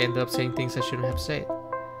 I ended up saying things I shouldn't have said.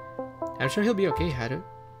 I'm sure he'll be okay, Haru.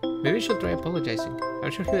 Maybe you should try apologizing.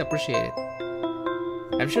 I'm sure he'll appreciate it.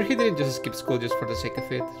 I'm sure he didn't just skip school just for the sake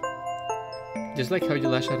of it. Just like how you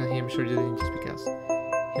lashed out at him, I'm sure you didn't just because.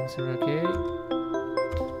 He must be okay.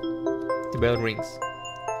 The bell rings.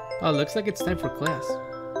 Oh, looks like it's time for class.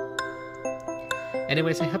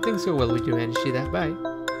 Anyways, I hope things go well with you and Ishida. Bye.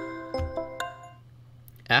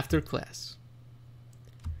 After class.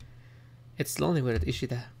 It's lonely without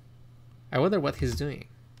Ishida. I wonder what he's doing.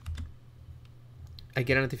 I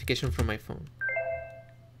get a notification from my phone.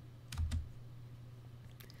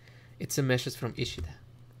 It's a message from Ishida.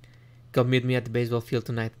 Come meet me at the baseball field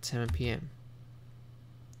tonight at 7 p.m.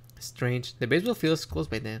 Strange, the baseball field is closed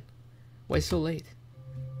by then. Why so late?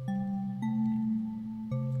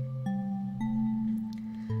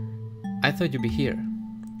 I thought you'd be here.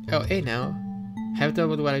 Oh, hey now. Have you thought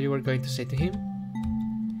about what you were going to say to him?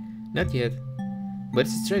 Not yet. But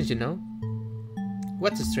it's strange, you know?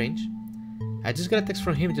 What's strange? I just got a text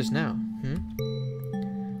from him just now.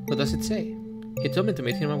 What does it say? He told me to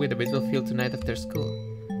meet him at the baseball field tonight after school.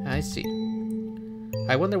 I see.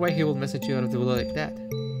 I wonder why he will message you out of the blue like that.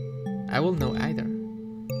 I will know either.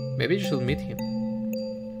 Maybe you should meet him.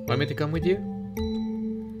 Want me to come with you?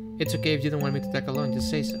 It's okay if you don't want me to tag along, just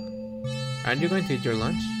say so. Aren't you going to eat your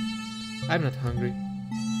lunch? I'm not hungry.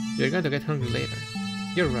 You're going to get hungry later.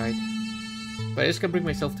 You're right. But I just can't bring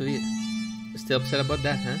myself to eat. Still upset about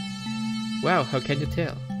that, huh? Wow, how can you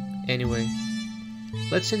tell? Anyway,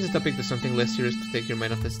 let's change the topic to something less serious to take your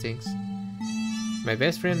mind off these things. My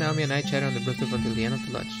best friend Naomi and I chatted on the Bluetooth until the end of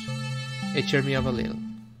the lunch. It cheered me up a little.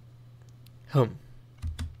 Home.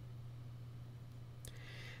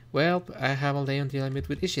 Well, I have all day until I meet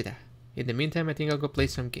with Ishida. In the meantime, I think I'll go play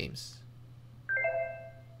some games.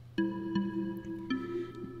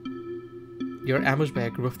 You're ambushed by a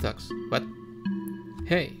group of thugs. What?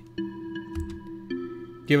 Hey.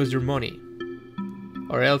 Give us your money,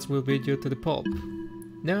 or else we'll beat you to the pulp.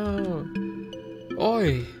 No.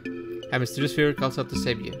 Oi. A mysterious figure calls out to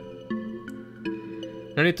save you.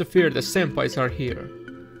 No need to fear, the senpais are here.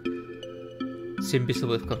 Seem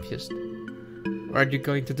visibly confused. What are you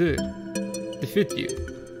going to do? Defeat you.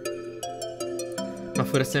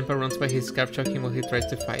 Mafuda senpai runs by his scarf, choking him while he tries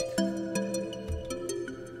to fight.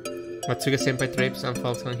 Matsuga senpai trips and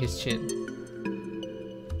falls on his chin.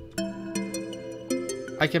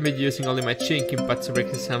 I can be using only my chin, Kinpatsu to break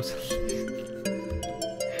his arms.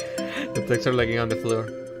 The thugs are lagging on the floor.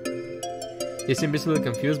 You seem visibly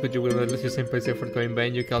confused, but you will not lose your senpai's effort going by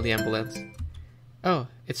and you call the ambulance. Oh,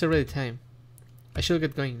 it's already time. I should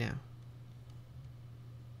get going now.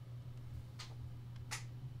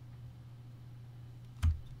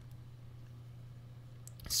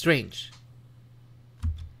 Strange.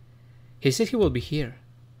 He said he will be here,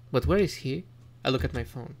 but where is he? I look at my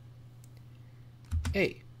phone.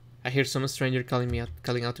 Hey, I hear some stranger calling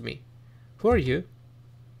out to me. Who are you?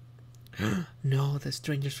 No, the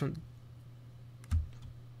stranger's from...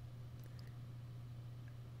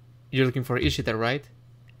 You're looking for Ishida, right?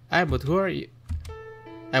 But who are you?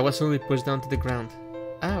 I was suddenly pushed down to the ground.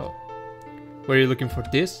 Ow. Were you looking for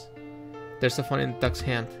this? There's a phone in the dog's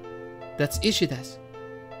hand. That's Ishida's.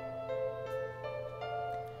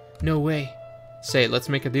 No way. Say, let's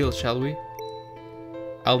make a deal, shall we?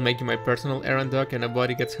 I'll make you my personal errand dog and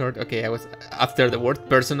nobody gets hurt. Okay, after the word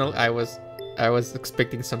personal, I was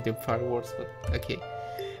expecting something far worse, but okay.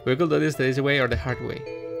 We could do this the easy way or the hard way.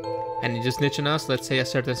 And you just snitch on us, let's say a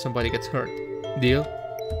certain somebody gets hurt. Deal?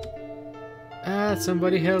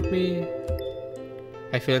 Somebody help me.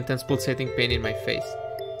 I feel intense pulsating pain in my face.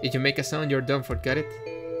 If you make a sound, you're done for, got it?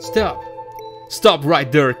 Stop! Stop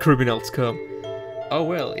right there, criminal scum! Oh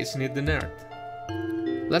well, isn't it the nerd?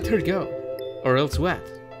 Let her go. Or else what?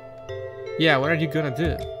 Yeah, what are you gonna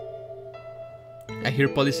do? I hear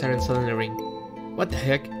police sirens suddenly ring. What the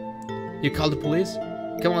heck? You called the police?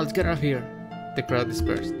 Come on, let's get out of here. The crowd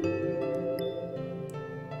dispersed.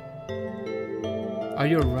 Are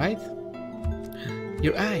you alright?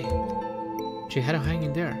 Your eye. She had a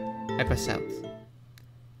hanging there. I pass out.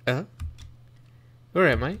 Where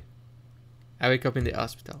am I? I wake up in the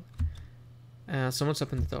hospital. Someone's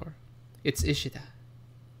opened the door. It's Ishida.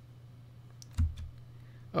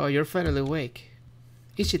 Oh, you're finally awake.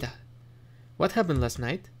 Ishida, what happened last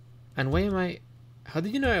night? And why am I... How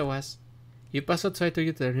did you know I was? You passed out so I took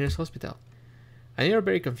you to the nearest hospital. I know you're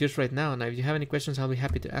very confused right now, and if you have any questions, I'll be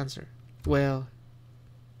happy to answer. Well...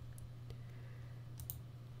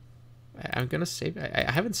 I'm gonna save... I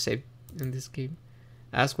haven't saved in this game.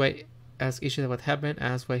 Ask Ishida what happened.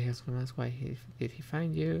 Ask why did he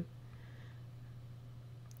find you?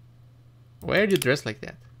 Why are you dressed like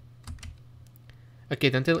that? Okay,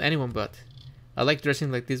 don't tell anyone, but I like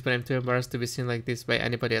dressing like this, but I'm too embarrassed to be seen like this by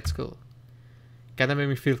anybody at school. Kinda made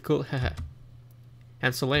me feel cool, haha.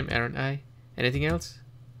 I'm so lame, aren't I? Anything else?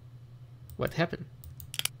 What happened?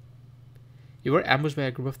 You were ambushed by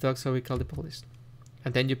a group of thugs, so we called the police.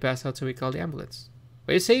 And then you passed out, so we called the ambulance.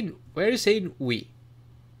 Why are you saying we?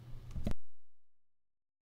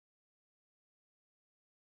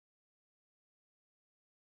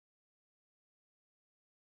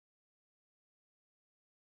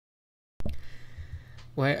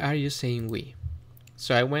 Why are you saying we?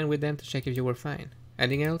 So I went with them to check if you were fine.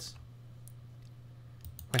 Anything else?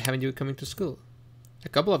 Why haven't you coming to school? A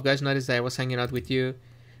couple of guys noticed that I was hanging out with you.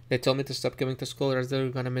 They told me to stop coming to school or else they were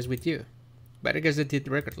gonna mess with you. But I guess they did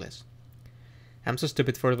regardless. I'm so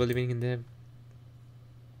stupid for believing in them.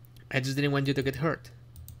 I just didn't want you to get hurt.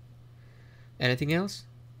 Anything else?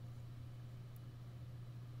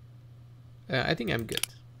 I think I'm good.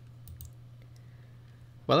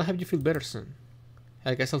 Well, I'll have you feel better soon.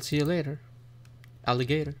 I guess I'll see you later.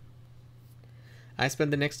 Alligator. I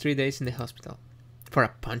spent the next 3 days in the hospital. For a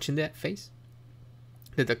punch in the face?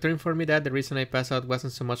 The doctor informed me that the reason I passed out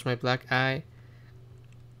wasn't so much my black eye,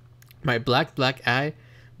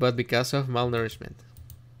 but because of malnourishment.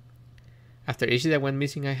 After Ishida went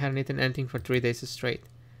missing, I hadn't eaten anything for 3 days straight.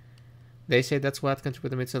 They say that's what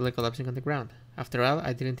contributed me to suddenly collapsing on the ground. After all,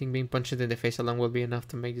 I didn't think being punched in the face alone would be enough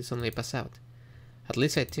to make you suddenly pass out. At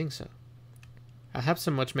least I think so. I have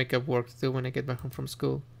so much makeup work to do when I get back home from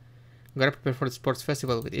school. I'm gonna prepare for the sports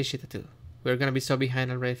festival with Ishida too. We're gonna be so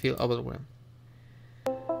behind already, I feel overwhelmed.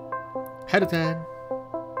 Harutan!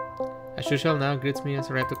 As usual now greets me as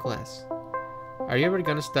I arrive to class. Are you ever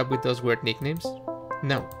gonna stop with those weird nicknames?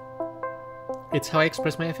 No. It's how I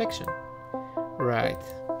express my affection. Right.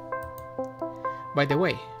 By the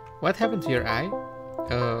way, what happened to your eye?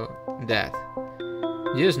 Oh, that.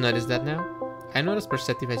 You just noticed that now? I'm not as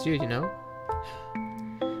perceptive as you know?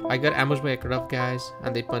 I got ambushed by a crowd of guys,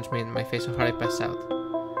 and they punched me in my face so hard I passed out.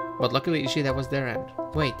 But luckily Ishida was there and...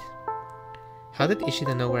 Wait. How did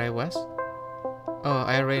Ishida know where I was? Oh,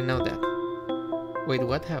 I already know that. Wait,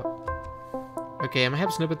 what? How? Okay, I might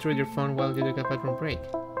have snooped through your phone while you took a bathroom break.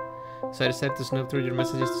 So I decided to snoop through your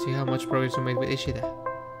messages to see how much progress you made with Ishida.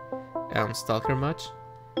 Stalk her much?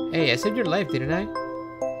 Hey, I saved your life, didn't I?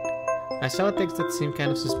 I saw a text that seemed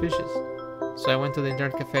kind of suspicious. So I went to the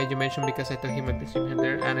internet cafe you mentioned because I thought he might be seeing him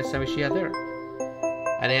there, and I saw Ishida there.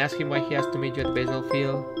 And I asked him why he asked to meet you at the baseball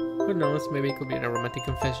field. Who knows, maybe it could be a romantic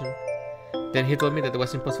confession. Then he told me that it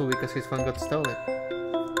was impossible because his phone got stolen.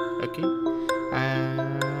 Okay.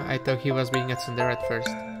 I thought he was being a tsundere at first.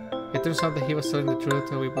 It turns out that he was telling the truth,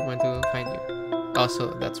 so we went to find you.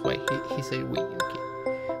 Also, that's why he said we. Okay.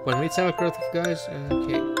 When we saw a crowd of guys,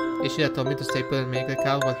 okay. Ishida told me to stay put and make the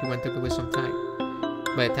call while he went to go with some time.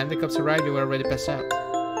 By the time the cops arrived, you were already passed out.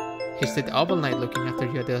 He stayed up all night looking after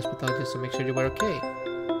you at the hospital just to make sure you were okay.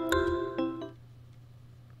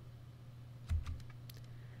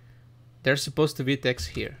 There's supposed to be text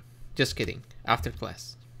here. Just kidding. After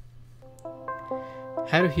class.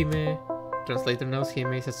 Haruhime. Translator knows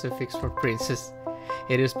Hime is a suffix for princess.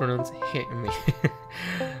 It is pronounced Hime.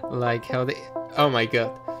 Like how they... Oh my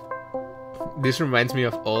god. This reminds me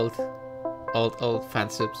of old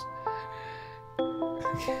fansubs.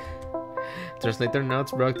 Translator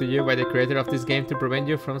notes brought to you by the creator of this game to prevent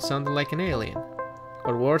you from sounding like an alien.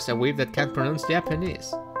 Or worse, a weeb that can't pronounce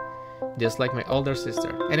Japanese. Just like my older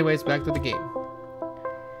sister. Anyways, back to the game.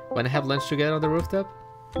 Wanna have lunch together on the rooftop?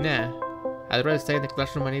 Nah. I'd rather stay in the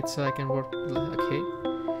classroom and eat so I can work. Okay.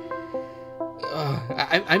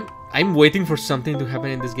 I'm waiting for something to happen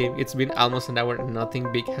in this game. It's been almost an hour and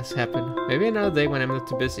nothing big has happened. Maybe another day when I'm not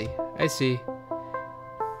too busy. I see.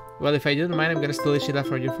 Well, if I don't mind, I'm gonna steal Ishida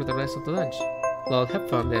for you for the rest of the lunch. Well, have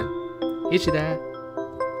fun then. Ishida!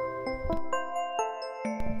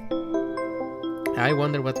 I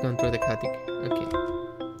wonder what's going through the chaotic. Okay.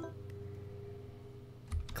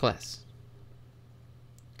 Class.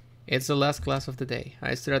 It's the last class of the day.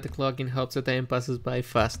 I stare at the clock in hopes that time passes by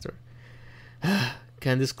faster.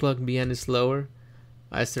 Can this clock be any slower?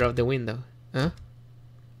 I stare out the window. Huh?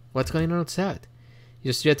 What's going on outside?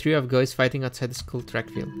 You see a trio of guys fighting outside the school track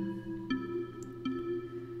field.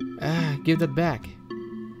 Give that back.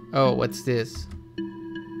 Oh, what's this?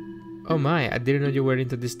 Oh my, I didn't know you were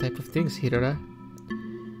into this type of things, Hirora.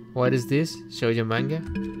 What is this? Shoujo manga?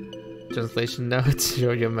 Translation notes,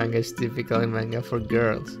 shoujo manga is typical in manga for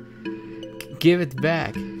girls. Give it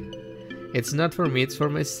back. It's not for me, it's for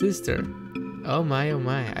my sister. Oh my,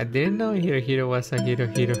 I didn't know Hiro was a Hiro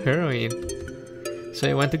heroine. So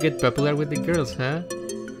you want to get popular with the girls, huh?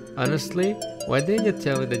 Honestly, why didn't you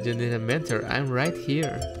tell me that you need a mentor? I'm right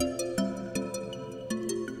here.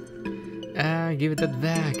 Give it that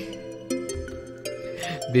back.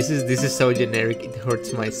 This is so generic, it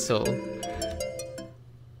hurts my soul.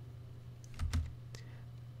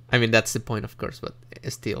 I mean, that's the point, of course, but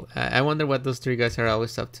still. I wonder what those three guys are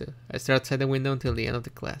always up to. I stare outside the window until the end of the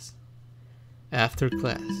class. After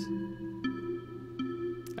class,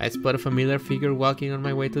 I spot a familiar figure walking on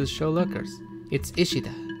my way to the show lockers. It's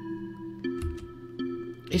Ishida.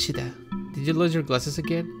 Ishida, did you lose your glasses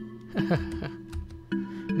again?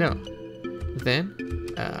 No. Then,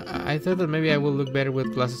 I thought that maybe I would look better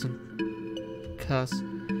with glasses on. Cause,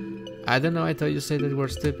 I don't know, I thought you said that you were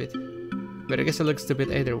stupid. But I guess I look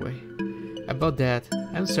stupid either way. About that,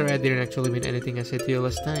 I'm sorry I didn't actually mean anything I said to you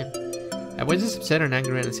last time. I was just upset and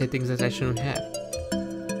angry and said things that I shouldn't have.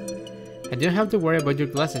 And you don't have to worry about your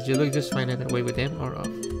glasses, you look just fine either way with them or off.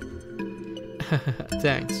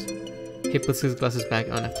 Thanks. He puts his glasses back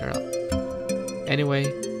on after all.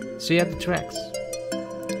 Anyway, see you at the tracks.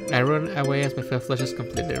 I run away as my face flushes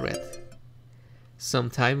completely red.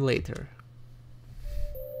 Sometime later.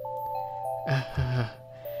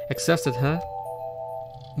 Exhausted, huh?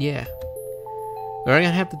 Yeah. We're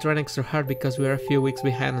gonna have to train extra hard because we are a few weeks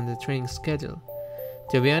behind on the training schedule.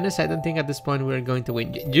 To be honest, I don't think at this point we're going to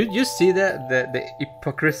win. You see the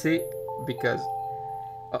hypocrisy because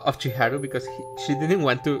of Chiharu, because she didn't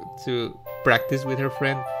want to practice with her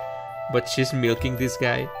friend, but she's milking this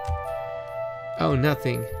guy. Oh,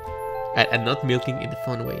 nothing. And not milking in the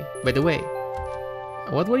fun way. By the way,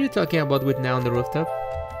 what were you talking about with now on the rooftop?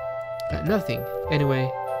 Nothing.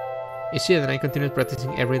 Anyway, Ishida and I continued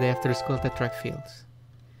practicing every day after school at the track fields.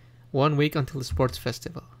 1 week until the sports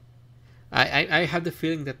festival. I have the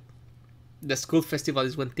feeling that the school festival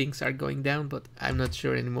is when things are going down, but I'm not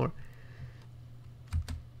sure anymore.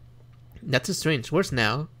 That's strange. Where's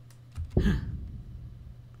now?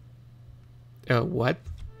 What?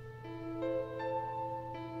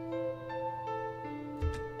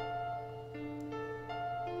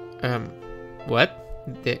 What?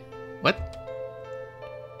 What?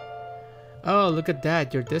 Oh, look at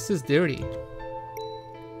that. Your desk is dirty.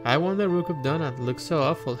 I wonder who could have done it. Looks so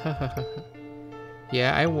awful.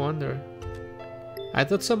 Yeah, I wonder. I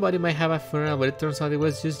thought somebody might have a funeral, but it turns out it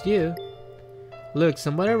was just you. Look,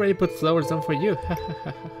 somebody already put flowers down for you.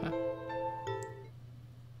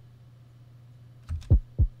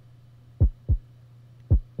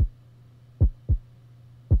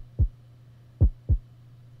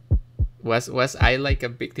 Was I like a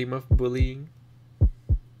victim of bullying?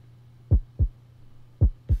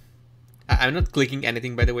 I'm not clicking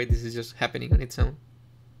anything, by the way. This is just happening on its own.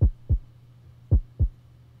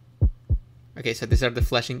 Okay, so these are the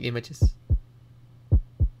flashing images.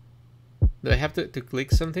 Do I have to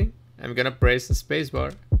click something? I'm gonna press the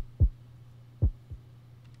spacebar.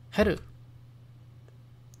 Haru.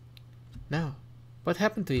 Now, what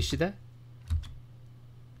happened to Ishida?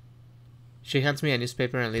 She hands me a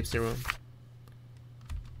newspaper and leaves the room.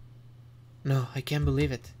 No, I can't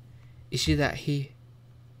believe it. Ishida,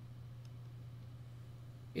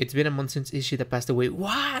 It's been a month since Ishida passed away.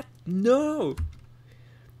 What? No!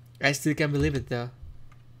 I still can't believe it though.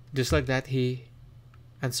 Just like that,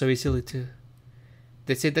 and so easily too.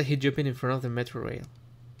 They said that he jumped in front of the metro rail.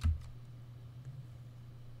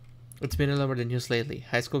 It's been all over the news lately.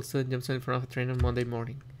 High school student jumps in front of a train on Monday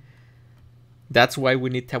morning. That's why we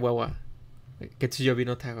need Tawawa. Getsuyobi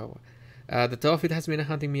no Tawawa. The thought of it has been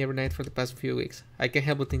haunting me every night for the past few weeks. I can't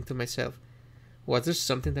help but think to myself, was there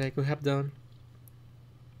something that I could have done?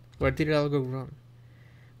 Where did it all go wrong?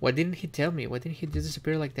 Why didn't he tell me? Why didn't he just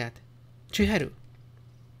disappear like that? Chiharu!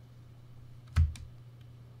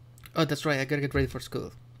 Oh, that's right, I gotta get ready for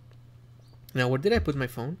school. Now, where did I put my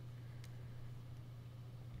phone?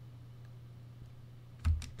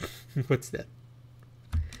 What's that?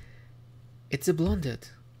 It's a blonde dude.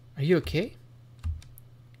 Are you okay?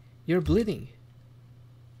 You're bleeding.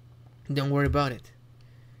 Don't worry about it.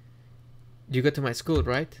 You go to my school,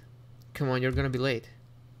 right? Come on, you're gonna be late.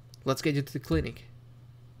 Let's get you to the clinic.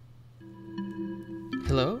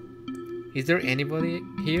 Hello? Is there anybody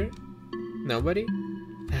here? Nobody?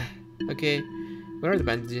 Okay, where are the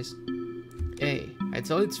bandages? Hey, I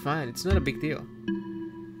told you it's fine. It's not a big deal.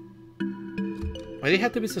 Why do you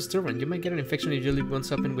have to be so stubborn? You might get an infection if you leave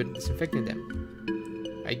ones open with disinfecting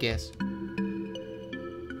them. I guess.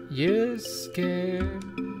 Yusuke.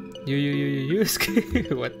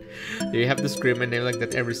 Yusuke. What? Do you have to scream my name like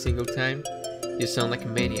that every single time? You sound like a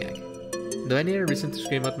maniac. Do I need a reason to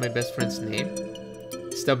scream out my best friend's name?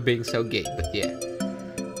 Stop being so gay, but yeah.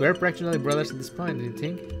 We're practically brothers at this point, don't you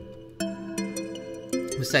think?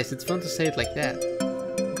 Besides, it's fun to say it like that.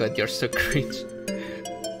 God, you're so cringe.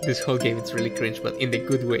 This whole game is really cringe, but in the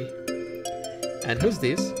good way. And who's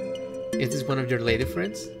this? Is this one of your lady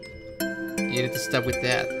friends? You need to stop with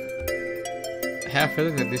that. I have a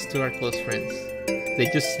feeling that these two are close friends. They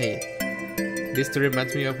just say it. This story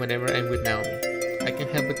reminds me of whenever I'm with Naomi. I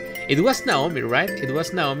can't help it. It was Naomi, right? It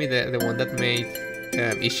was Naomi, the one that made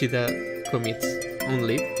Ishida commits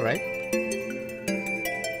unleap, right?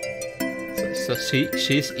 So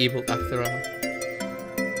she's evil after all.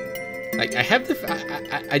 Like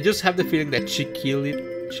I just have the feeling that she killed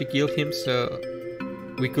him, so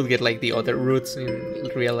we could get like the other roots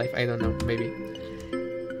in real life. I don't know, maybe.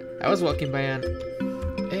 I was walking by and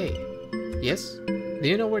hey, yes? Do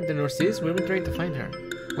you know where the nurse is? We've been trying to find her.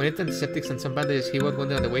 We need antiseptics and some bandages. He was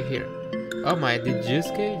one on the way here. Oh my, did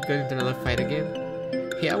Yusuke get into another fight again?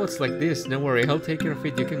 Yeah, what's like this? Don't worry, I'll take care of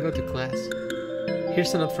it. You can go to class.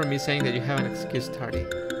 Here's a note from me saying that you have an excuse tardy.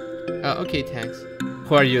 Okay, thanks.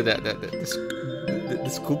 Who are you, the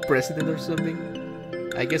school president or something?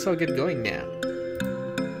 I guess I'll get going now.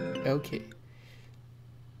 Okay.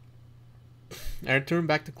 I returned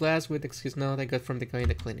back to class with the excuse note I got from the guy in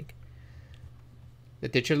the clinic. The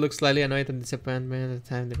teacher looked slightly annoyed and disappointed at the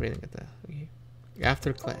time the reading at the okay.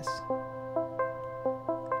 After class.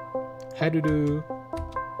 How do do?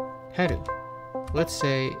 How do? Let's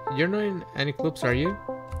say you're not in any clubs, are you?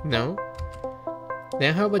 No.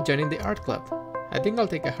 Then how about joining the art club? I think I'll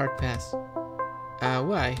take a hard pass.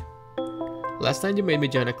 Why? Last time you made me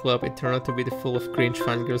join a club, it turned out to be full of cringe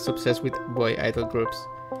fangirls obsessed with boy idol groups.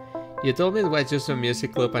 You told me it was just a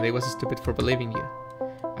music club and I was stupid for believing you.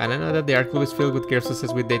 And I know that the art club is filled with girls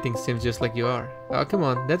obsessed with dating sims just like you are. Oh, come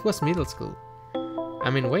on, that was middle school. I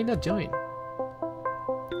mean, why not join?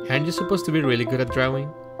 Aren't you supposed to be really good at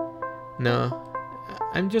drawing? No,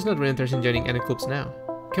 I'm just not really interested in joining any clubs now.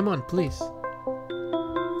 Come on, please.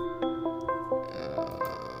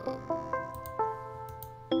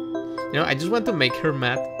 You know, I just want to make her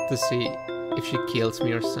mad to see if she kills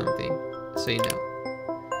me or something. So you know.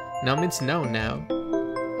 No means no now.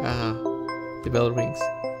 The bell rings.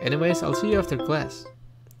 Anyways, I'll see you after class.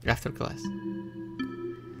 After class.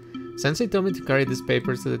 Sensei told me to carry these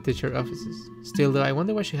papers to the teacher offices. Still though, I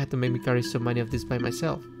wonder why she had to make me carry so many of these by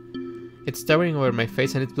myself. It's towering over my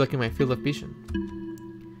face and it's blocking my field of vision.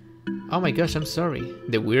 Oh my gosh, I'm sorry.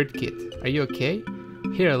 The weird kid. Are you okay?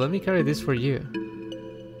 Here, let me carry this for you.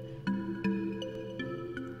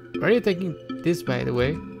 Where are you taking this, by the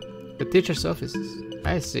way? The teacher's offices.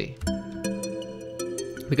 I see.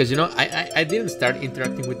 Because you know, I didn't start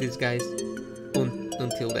interacting with these guys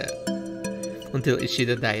until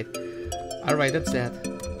Ishida died. Alright, that's that.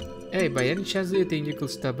 Hey, by any chance do you think you could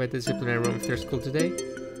stop by the disciplinary room after school today?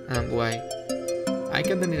 Why? I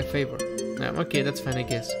kinda need a favor. Okay, that's fine I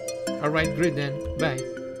guess. Alright, great then. Bye.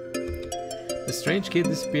 The strange kid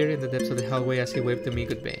disappeared in the depths of the hallway as he waved to me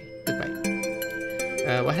goodbye.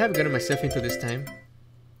 What have I gotten myself into this time?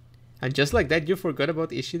 And just like that, you forgot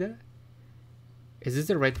about Ishida? Is this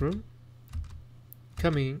the right room?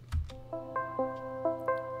 Coming.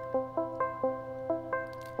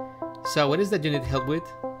 So, what is that you need help with?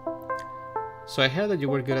 So I heard that you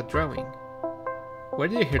were good at drawing. Where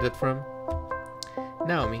did you hear that from?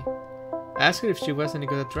 Naomi. I asked her if she was any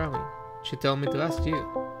good at drawing. She told me to ask you.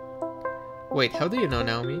 Wait, how do you know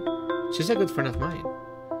Naomi? She's a good friend of mine.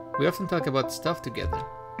 We often talk about stuff together.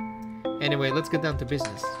 Anyway, let's get down to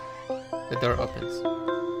business. The door opens.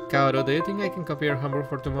 Kaoru, do you think I can copy your homework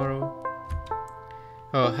for tomorrow?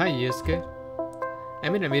 Oh, hi Yusuke.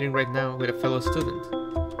 I'm in a meeting right now with a fellow student.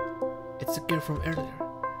 It's the girl from earlier.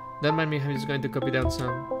 Don't mind me, I'm just going to copy down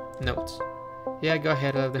some notes. Yeah, go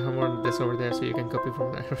ahead, I have the homework that's over there so you can copy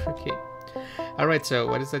from there. Okay. Alright, so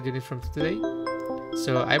what is that you need from today?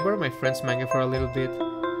 So I borrowed my friend's manga for a little bit,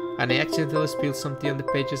 and I accidentally spilled some tea on the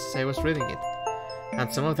pages as I was reading it.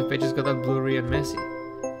 And some of the pages got all blurry and messy.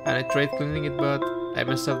 And I tried cleaning it, but I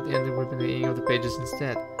messed up the ending ripping the ink of the pages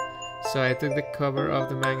instead. So I took the cover of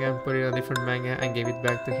the manga and put it on a different manga and gave it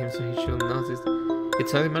back to him so he shouldn't notice.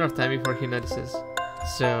 It's only a matter of time before he notices.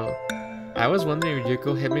 So I was wondering if you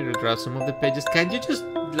could help me redraw some of the pages. Can't you just,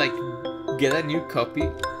 like, get a new copy?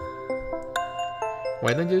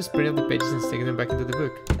 Why don't you just print out the pages and stick them back into the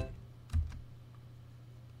book?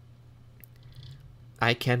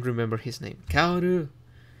 I can't remember his name. Kaoru!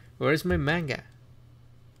 Where's my manga?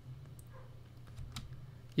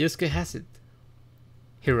 Yusuke has it.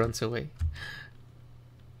 He runs away.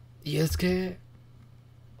 Yusuke!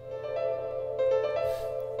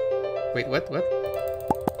 Wait, what?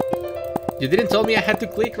 You didn't tell me I had to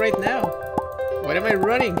click right now! What am I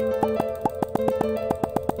running?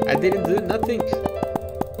 I didn't do nothing!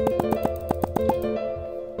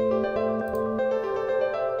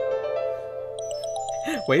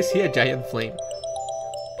 Why is he a giant flame?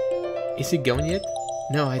 Is he gone yet?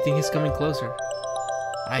 No, I think he's coming closer.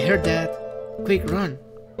 I heard that. Quick, run.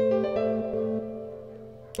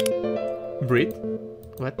 Breathe?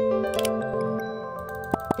 What?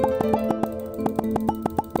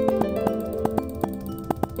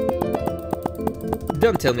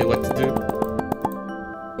 Don't tell me what to do.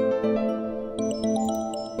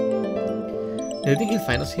 Do you think he'll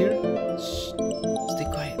find us here? Shh. Stay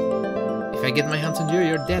quiet. If I get my hands on you,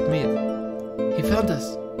 you're dead meat. He found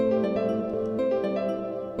us.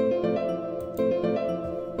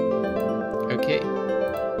 Okay.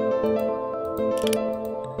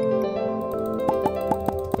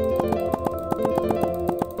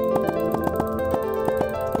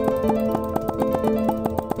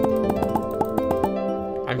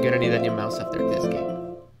 I'm gonna need a new mouse after this game.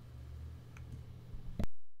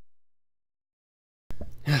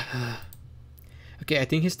 Okay, I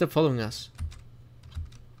think he stopped following us.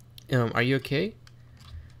 Are you okay?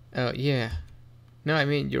 Oh, yeah. No, I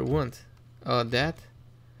mean your wound. Oh, that?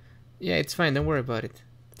 Yeah, it's fine, don't worry about it.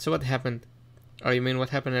 So what happened? Oh, you mean what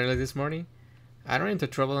happened early this morning? I ran into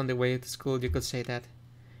trouble on the way to school, you could say that.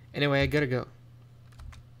 Anyway, I gotta go.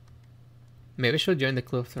 Maybe I should join the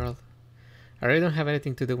club after all. I really don't have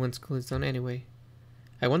anything to do when school is done anyway.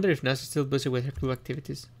 I wonder if Naz is still busy with her club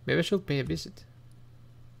activities. Maybe I should pay a visit.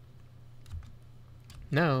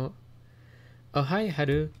 No. Oh, hi,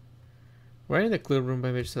 Haru. Why are you in the club room by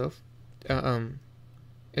yourself?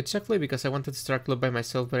 It's actually because I wanted to start a club by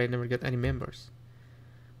myself, but I never got any members.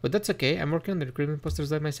 But that's okay, I'm working on the recruitment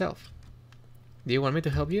posters by myself. Do you want me to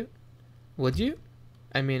help you? Would you?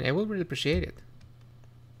 I mean, I would really appreciate it.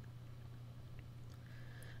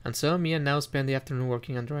 And so, me and Now spend the afternoon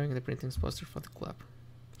working on drawing the printing poster for the club.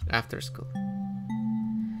 After school.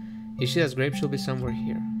 Ishida's grave should be somewhere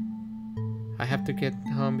here. I have to get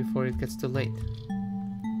home before it gets too late.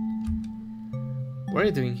 What are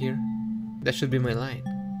you doing here? That should be my line.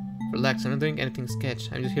 Relax, I'm not doing anything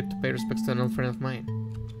sketch. I'm just here to pay respects to an old friend of mine.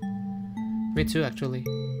 Me too, actually.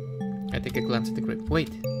 I take a glance at the grave. Wait!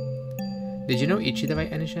 Did you know Ichida by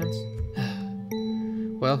any chance?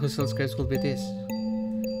 Well, whose else graves will be this?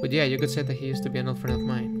 But yeah, you could say that he used to be an old friend of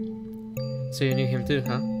mine. So you knew him too,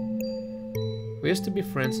 huh? We used to be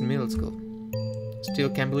friends in middle school. Still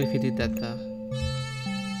can't believe he did that,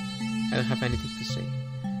 I don't have anything to say.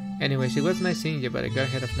 Anyways, it was nice seeing you, but I got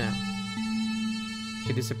ahead of now.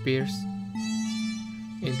 He disappears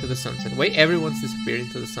into the sunset. Wait, everyone's disappeared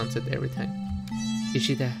into the sunset every time.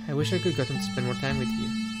 Ishida, I wish I could gotten to spend more time with you.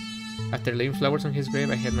 After laying flowers on his grave,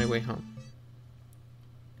 I head my way home.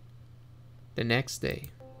 The next day.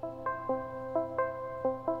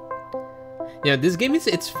 Yeah, this game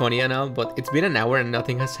it's funny and all, but it's been an hour and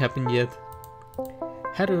nothing has happened yet.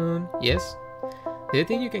 Harun, yes? Do you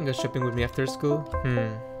think you can go shopping with me after school?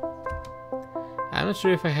 I'm not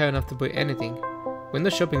sure if I have enough to buy anything.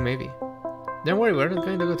 Window shopping maybe. Don't worry, we're not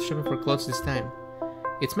going to go shopping for clothes this time.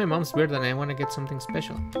 It's my mom's birthday and I want to get something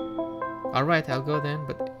special. Alright, I'll go then,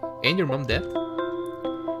 but ain't your mom dead?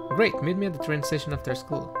 Great, meet me at the train station after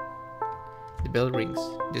school. The bell rings,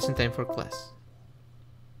 just in time for class.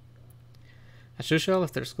 As usual,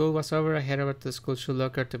 after school was over, I head over to the school shoe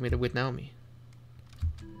locker to meet with Naomi.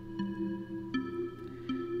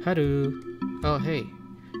 Haru! Oh, hey.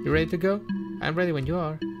 You ready to go? I'm ready when you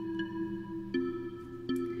are.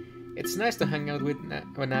 It's nice to hang out with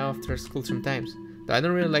now after school sometimes, though I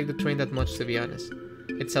don't really like the train that much, to be honest.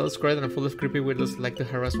 It's all crowded and full of creepy weirdos like to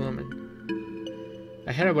harass women.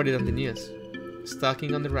 I heard about it on the news.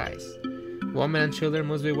 Stalking on the rise. Women and children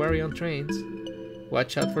must be wary on trains.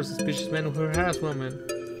 Watch out for suspicious men who harass women.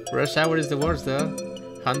 Rush hour is the worst though.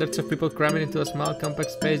 Hundreds of people cramming into a small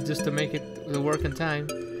compact space just to make it to work on time.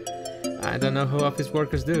 I don't know how office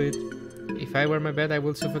workers do it. If I were my bed, I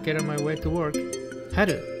would suffocate on my way to work.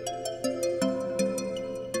 Haru!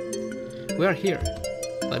 We are here.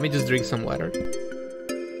 Let me just drink some water.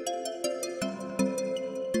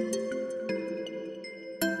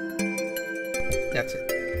 That's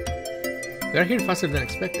it. We are here faster than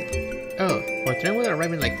expected. Oh, our train will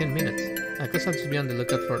arrive in like 10 minutes. I guess I'll just be on the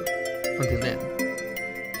lookout for until then.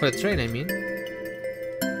 For the train, I mean.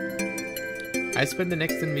 I spent the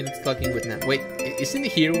next 10 minutes talking with Nan. Wait, isn't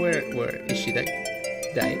it here where Ishida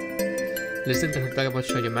died? Listening to her talk about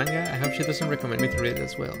shoujo manga, I hope she doesn't recommend me to read it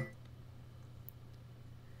as well.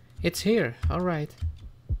 It's here, alright.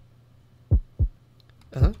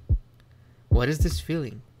 What is this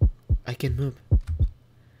feeling? I can move.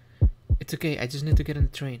 It's okay, I just need to get on the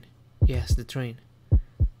train. Yes, the train.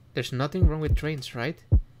 There's nothing wrong with trains, right?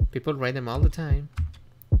 People ride them all the time.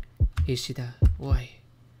 Ishida, why?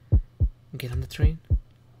 Get on the train?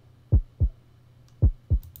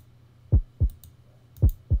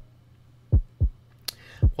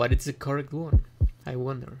 What is the correct one? I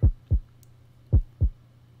wonder.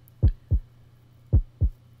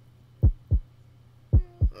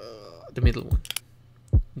 The middle one.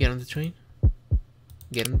 Get on the train?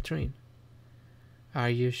 Get on the train. Are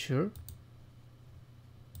you sure?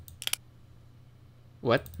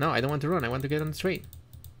 What? No, I don't want to run. I want to get on the train.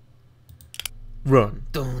 Run.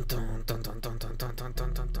 Dun, dun, dun, dun, dun, dun, dun, dun,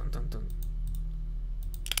 dun, dun, dun, dun.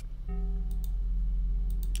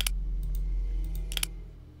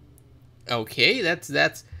 Okay, that's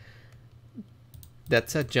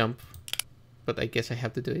a jump, but I guess I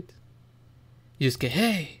have to do it. Yusuke,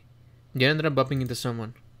 hey! You ended up bumping into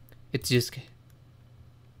someone. It's Yusuke.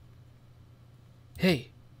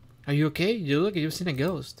 Hey, are you okay? You look like you've seen a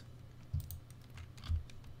ghost.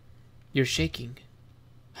 You're shaking.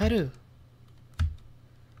 Haru.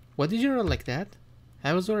 Why did you run like that?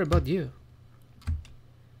 I was worried about you.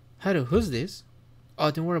 Haru, who's this? Oh,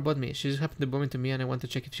 don't worry about me. She just happened to bump into me and I want to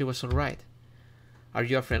check if she was alright. Are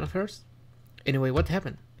you a friend of hers? Anyway, what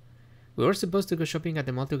happened? We were supposed to go shopping at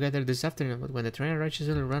the mall together this afternoon, but when the train arrived, she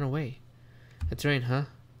suddenly ran away. A train, huh?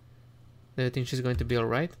 Do you think she's going to be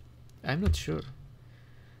alright? I'm not sure.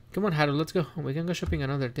 Come on, Haru, let's go home. We can go shopping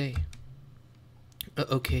another day.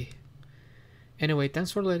 Okay. Anyway, thanks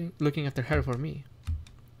for looking after her for me.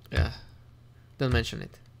 Don't mention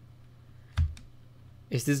it.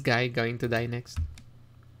 Is this guy going to die next?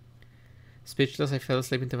 Speechless, I fell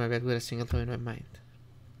asleep into my bed with a single thought in my mind.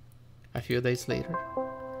 A few days later.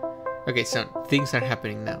 Okay, so things are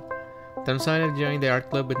happening now. Turns out I joined the art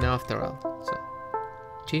club, but now after all. So,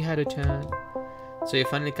 Chiharu-chan. So you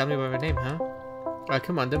finally called me by my name, huh? Oh,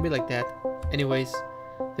 come on, don't be like that. Anyways,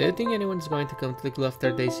 do you think anyone's going to come to the club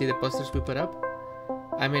after they see the posters we put up?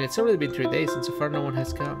 I mean, it's already been 3 days and so far no one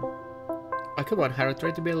has come. Oh, come on, Haru,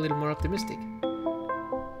 try to be a little more optimistic.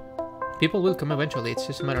 People will come eventually, it's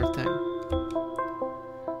just a matter of time.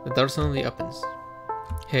 The door suddenly opens.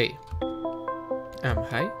 Hey.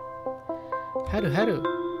 Hi? Haru.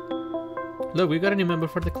 Look, we got a new member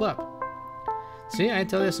for the club. See, I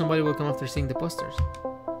told you somebody will come after seeing the posters.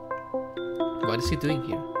 What is he doing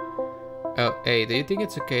here? Oh, hey, do you think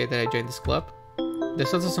it's okay that I join this club?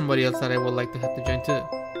 There's also somebody else that I would like to have to join too.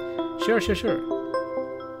 Sure.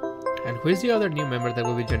 And who is the other new member that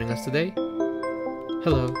will be joining us today?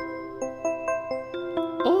 Hello.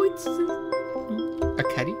 Oh, it's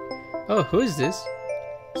Akari. Oh, who is this?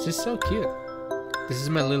 She's so cute. This is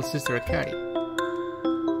my little sister Akari.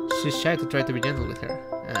 She's shy to try to be gentle with her.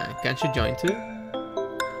 Can't you join too?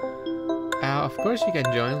 Of course you can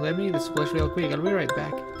join. Let me splash real quick. I'll be right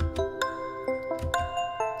back.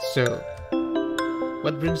 So,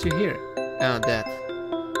 what brings you here? That.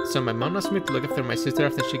 So my mom asked me to look after my sister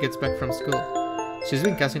after she gets back from school. She's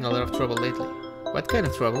been causing a lot of trouble lately. What kind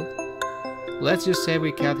of trouble? Let's just say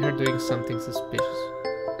we caught her doing something suspicious.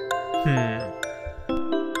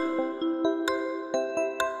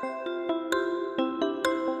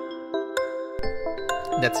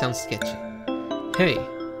 That sounds sketchy. Hey,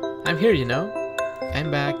 I'm here, you know.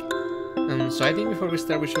 I'm back. So I think before we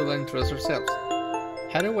start we should introduce ourselves.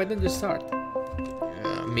 Haru, why don't you start?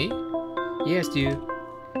 Me? Yes, you.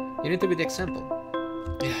 You need to be the example.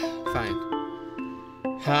 Fine.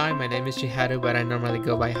 Hi, my name is Chiharu, but I normally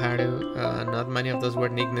go by Haru. Not many of those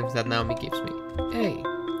weird nicknames that Naomi gives me. Hey,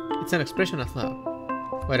 it's an expression of love.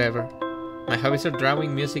 Whatever. My hobbies are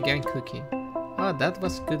drawing, music, and cooking. Oh, that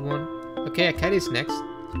was a good one. Okay, Akari is next.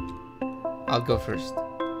 I'll go first.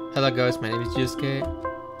 Hello guys, my name is Yusuke.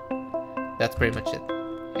 That's pretty much it.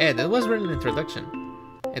 Hey, that was really an introduction.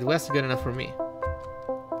 It was good enough for me.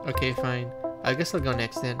 Okay, fine. I guess I'll go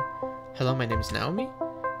next then. Hello, my name is Naomi.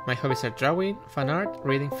 My hobbies are drawing, fan art,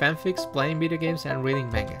 reading fanfics, playing video games, and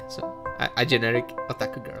reading manga. So, a generic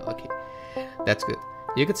otaku girl, okay. That's good.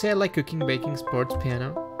 You could say I like cooking, baking, sports,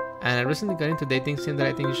 piano. And I recently got into dating scene that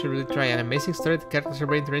I think you should really try. An amazing story, the characters are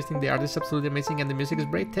very interesting, the art is absolutely amazing, and the music is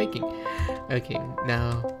breathtaking. Okay,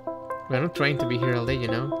 now, we're not trying to be here all day, you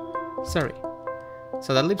know? Sorry.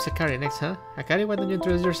 So that leaves Akari next, huh? Akari, why don't you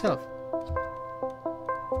introduce yourself?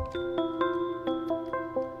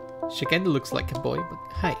 She kinda looks like a boy, but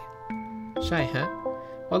hi. Shy, huh?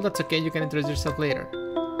 Well, that's okay, you can introduce yourself later.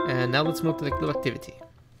 And now let's move to the club activity.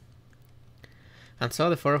 And so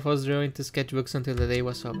the four of us drew into sketchbooks until the day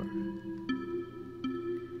was over.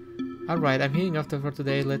 Alright, I'm heading off for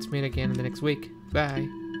today. Let's meet again in the next week. Bye.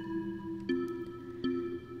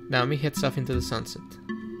 Naomi heads off into the sunset.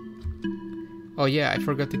 Oh yeah, I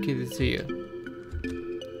forgot to give it to you.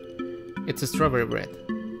 It's a strawberry bread.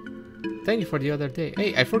 Thank you for the other day.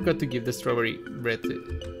 Hey, I forgot to give the strawberry bread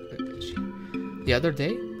to... The other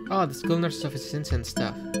day? Oh, the school nurse's office and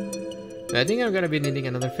stuff. But I think I'm gonna be needing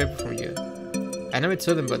another favor from you. I know it's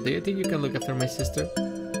sudden, but do you think you can look after my sister?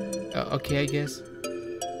 Okay, I guess.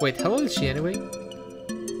 Wait, how old is she anyway?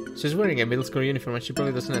 She's wearing a middle school uniform and she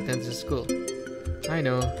probably doesn't attend this school. I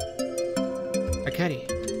know. Akari,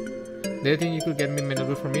 do you think you could get me my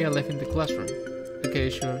notebook for me? I left in the classroom. Okay,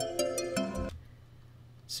 sure.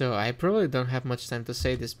 So, I probably don't have much time to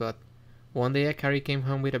say this, but one day Akari came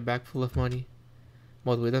home with a bag full of money.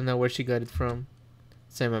 But we don't know where she got it from.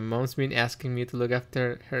 So my mom's been asking me to look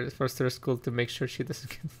after her first to school to make sure she doesn't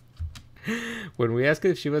get... When we asked her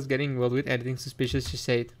if she was getting involved with anything suspicious, she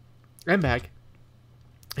said, I'm back.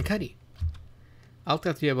 Akari, I'll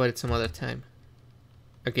talk to you about it some other time.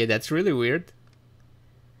 Okay, that's really weird.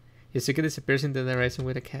 Yusuke disappears into the horizon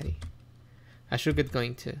with Akari. I should get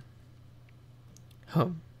going too.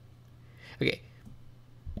 Home. Okay.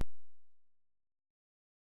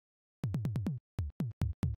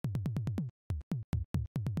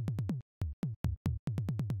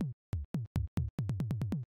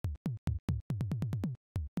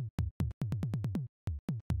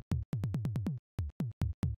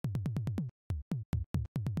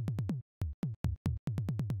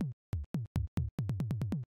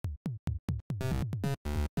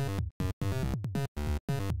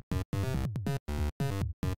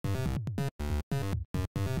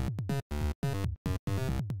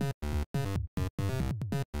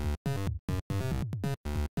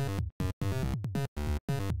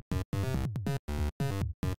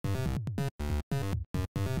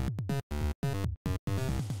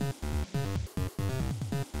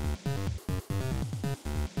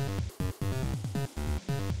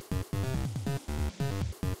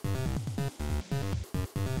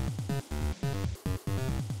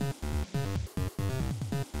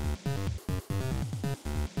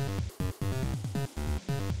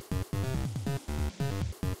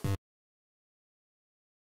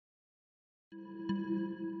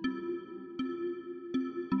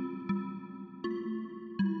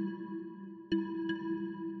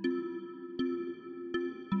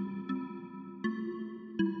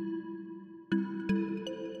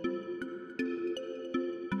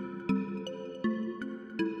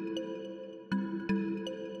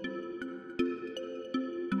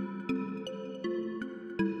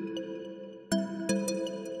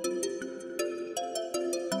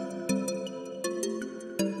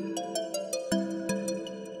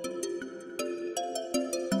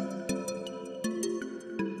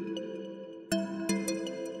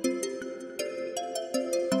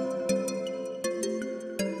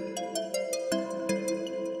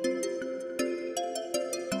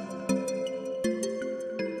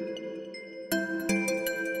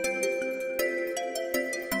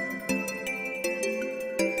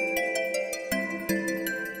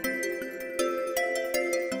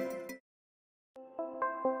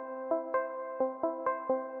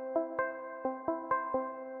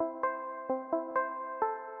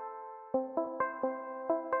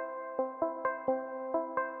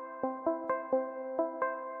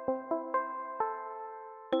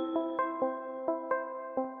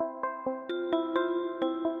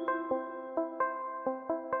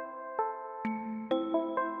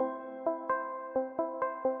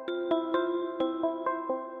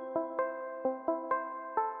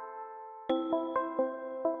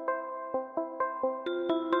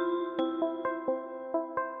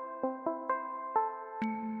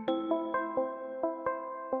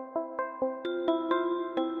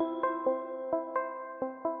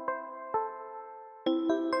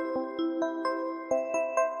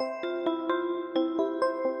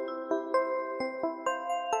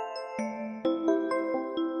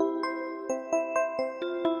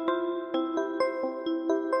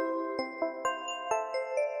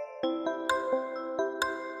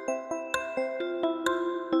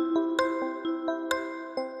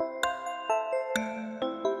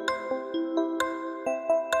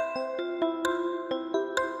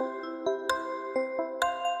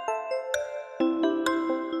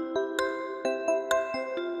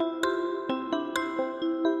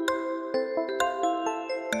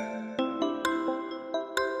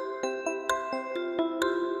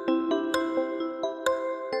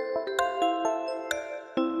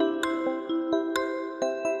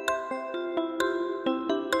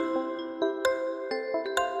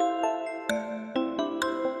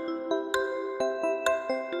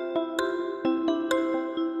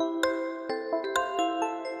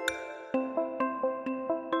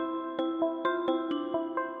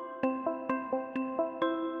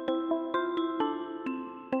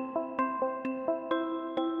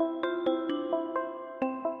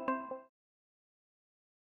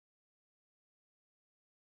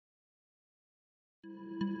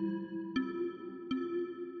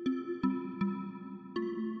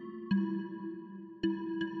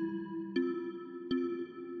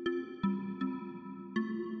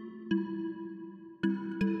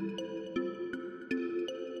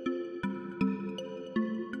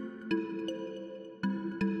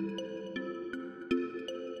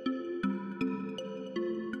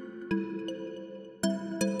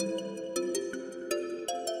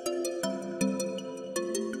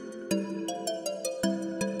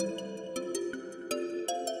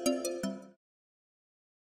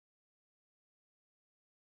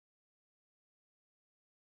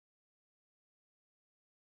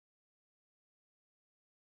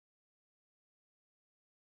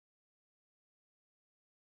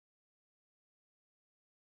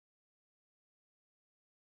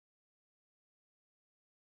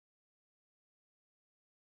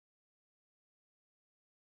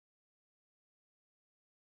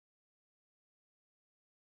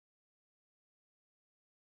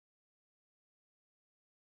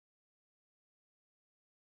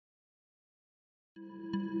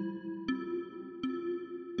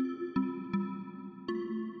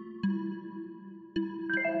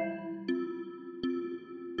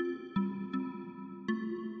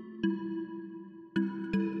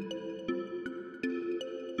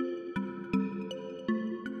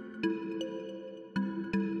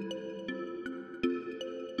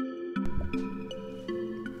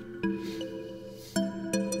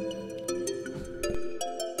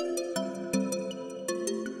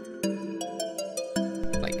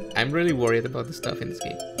 I'm really worried about the stuff in this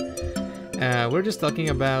game. We're just talking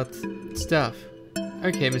about stuff.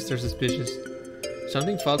 Okay, Mr. Suspicious.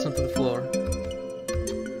 Something falls onto the floor.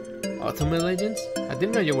 Otome Legends? I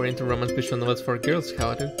didn't know you were into romance visual novels for girls,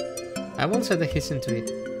 Haru. I won't say that he's into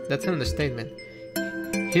it. That's an understatement.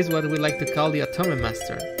 He's what we like to call the Otome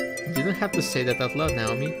Master. You don't have to say that out loud,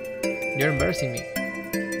 Naomi. You're embarrassing me.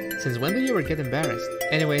 Since when do you ever get embarrassed?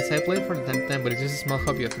 Anyways, I played for the 10th time, but it's just a small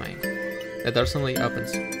hobby of mine. The door suddenly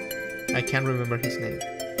opens. I can't remember his name.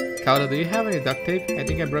 Kaoru, do you have any duct tape? I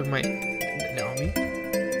think I broke my... Naomi?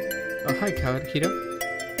 Oh, hi, Kaoru.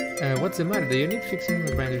 Hiro? What's the matter? Do you need fixing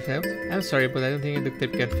around your house? I'm sorry, but I don't think a duct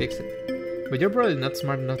tape can fix it. But you're probably not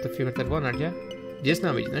smart enough to figure that one, are ya? Yes,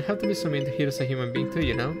 Naomi, you don't have to be so mean to Hiro as a human being too,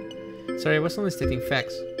 you know? Sorry, I was only stating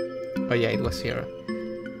facts. Oh yeah, it was Hiro.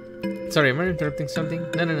 Sorry, am I interrupting something?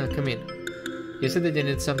 No, come in. You said that you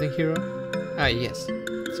needed something, Hiro? Ah, yes.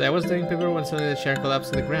 So I was doing paperwork when suddenly the chair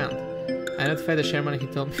collapsed to the ground. I notified the chairman and he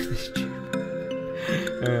told me this chair.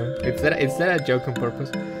 Is that a joke on purpose?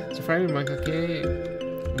 So far, remark, okay.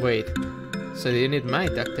 Wait. So do you need my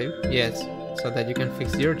duct tape? Yes. So that you can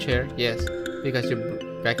fix your chair? Yes. Because your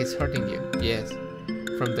back is hurting you? Yes.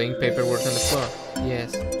 From doing paperwork on the floor?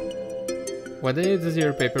 Yes. Why do you do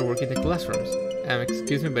your paperwork in the classrooms?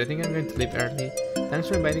 Excuse me, but I think I'm going to leave early. Thanks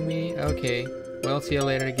for inviting me. Okay. Well, see you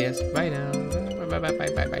later, I guess. Bye now.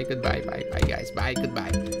 Bye. Goodbye. Bye, guys. Bye.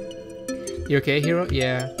 Goodbye. You okay, Hiro?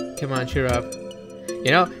 Yeah. Come on, cheer up.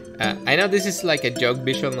 You know, I know this is like a joke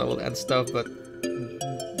visual novel and stuff, but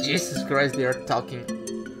Jesus Christ, they are talking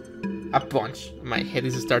a bunch. My head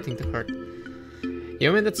is starting to hurt.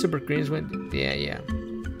 You mean that super cringe went? Yeah.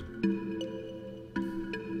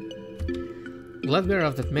 Glad we're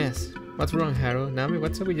off that mess. What's wrong, Haru? Naomi,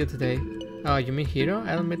 what's up with you today? Oh, you mean Hiro?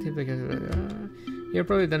 I don't met him because... you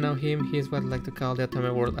probably don't know him. He's what I like to call the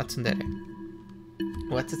Otome world a tsundere.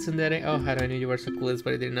 What's a tsundere? Oh, Haru, I knew you were so clueless,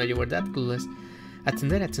 but I didn't know you were that clueless. A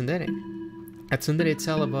tsundere. A tsundere, it's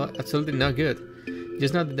all about absolutely no good.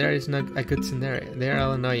 Just know that there is not a good tsundere. They are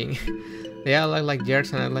all annoying. They all act like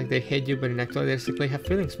jerks and act like they hate you, but in actuality they secretly have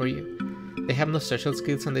feelings for you. They have no social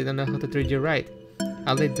skills and they don't know how to treat you right.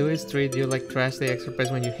 All they do is treat you like trash they express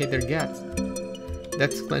when you hate their guts. That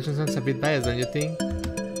explanation sounds a bit biased, don't you think?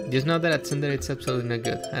 Just know that a tsundere it's absolutely not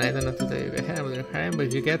good, and I don't know to tell you but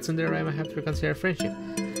if you get tsundere I might have to reconsider friendship.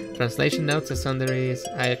 Translation notes: a tsundere is...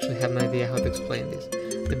 I actually have no idea how to explain this.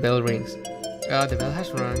 The bell rings. Oh, the bell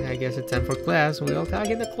has rung. I guess it's time for class. We'll talk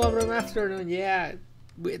in the clubroom afternoon. Yeah,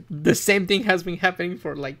 the same thing has been happening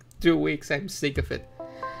for like 2 weeks. I'm sick of it.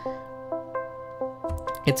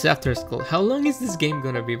 It's after school. How long is this game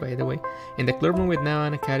gonna be, by the way? In the clubroom with Nao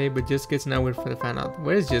and Akari, but Yusuke's nowhere for the fan out.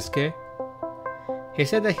 Where is Yusuke? He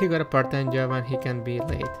said that he got a part-time job and he can be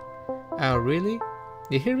late. Oh, really?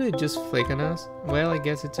 Did he really just flake on us? Well, I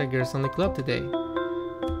guess it's a girls-only club today.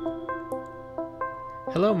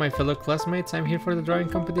 Hello, my fellow classmates. I'm here for the drawing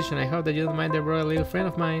competition. I hope that you don't mind I brought a little friend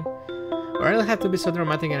of mine. Or I'll have to be so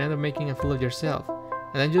dramatic and end up making a fool of yourself.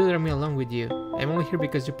 And then you drag me along with you. I'm only here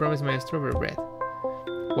because you promised me a strawberry bread.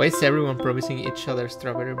 Why is everyone promising each other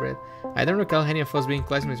strawberry bread? I don't recall any of us being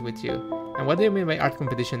classmates with you. And what do you mean by art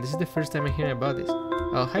competition? This is the first time I'm hearing about this.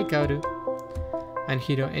 Oh, hi Kaoru. And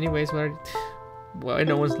Hiro. Anyways, well,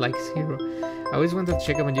 no one likes Hiro. I always wanted to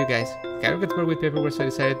check up on you guys. Kaoru got bored with paperwork, so I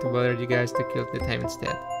decided to bother you guys to kill the time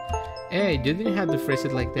instead. Hey, you didn't have to phrase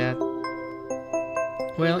it like that.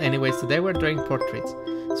 Well, anyways, today we're drawing portraits.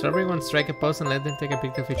 So everyone strike a pose and let them take a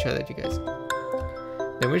picture of each other, you guys.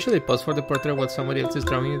 Then we usually pose for the portrait while somebody else is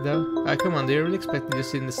drawing it though. Come on, do you really expect me to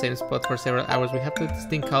sit in the same spot for several hours? We have this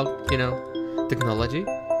thing called, you know, technology?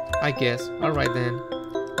 I guess. Alright then.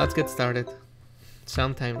 Let's get started.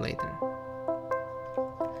 Sometime later.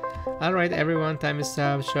 Alright everyone, time is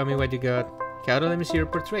up. Show me what you got. Kaoru, let me see your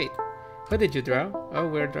portrait. What did you draw? Oh,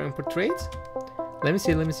 we're drawing portraits? Let me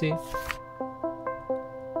see.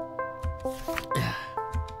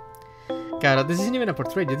 Kaoru, this isn't even a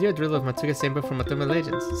portrait. You drew a drill of Matsuga Senpai from Otome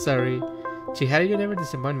Legends. Sorry. Chihara, you never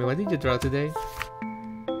disappoint me. What did you draw today?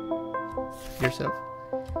 Yourself.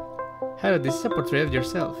 Hello, this is a portrait of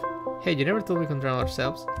yourself. Hey, you never told me we can draw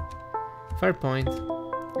ourselves. Fair point.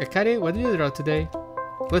 Akari, what did you draw today?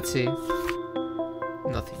 Let's see.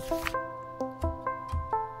 Nothing.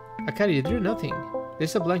 Akari, you drew nothing. This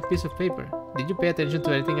is a blank piece of paper. Did you pay attention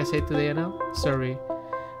to anything I said today, Anna? Sorry.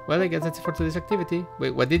 Well, I guess that's it for today's activity.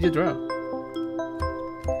 Wait, what did you draw?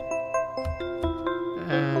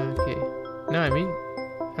 Okay. No, I mean...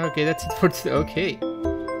 Okay, that's it for today. Okay.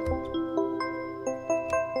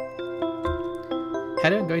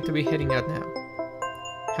 Harry, I'm going to be heading out now.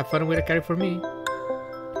 Have fun with Akari for me.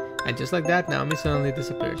 And just like that, Naomi suddenly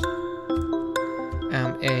disappears.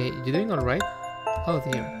 Hey, you doing alright? Oh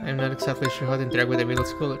dear, I'm not exactly sure how to interact with a middle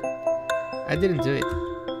schooler. I didn't do it.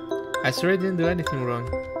 I swear I didn't do anything wrong.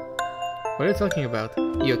 What are you talking about?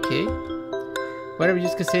 You okay? Whatever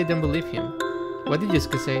Yusuke say, don't believe him. What did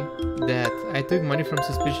Yusuke say? That I took money from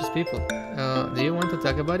suspicious people. Do you want to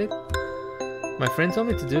talk about it? My friend told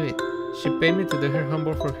me to do it. She paid me to do her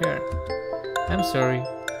homework for her. I'm sorry.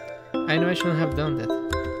 I know I shouldn't have done that.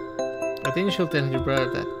 I think you should tell your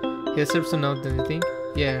brother that. He deserves to know, don't you think?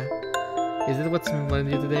 Yeah. Is that what's wanted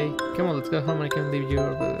you today? Come on, let's go home and I can leave you.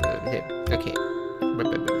 Okay.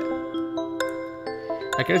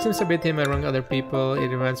 Akari seems a bit timid around other people. It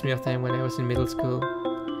reminds me of time when I was in middle school.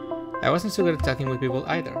 I wasn't so good at talking with people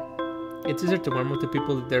either. It's easier to warm up to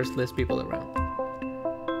people if there's less people around.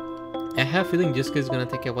 I have a feeling Yusuke is gonna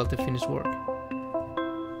take a while to finish work.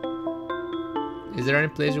 Is there any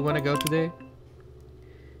place you wanna go today?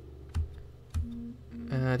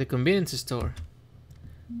 The convenience store.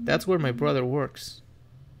 That's where my brother works.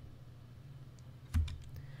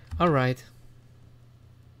 Alright.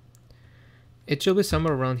 It should be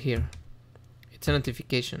somewhere around here. It's a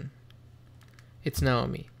notification. It's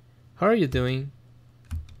Naomi. How are you doing?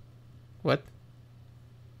 What?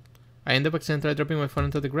 I end up accidentally dropping my phone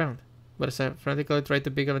onto the ground. But as I frantically try to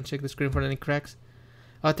pick up and check the screen for any cracks...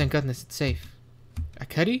 Oh, thank goodness, it's safe.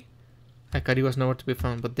 Akari? Akari was nowhere to be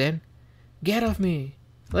found, but then... Get off me!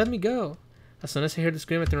 Let me go! As soon as I hear the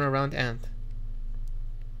scream, I turn around and...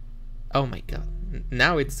 Oh my god.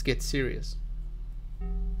 Now it gets serious.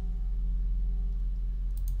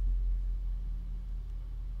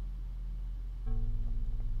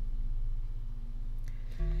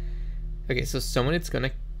 Okay, so someone is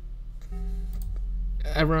gonna...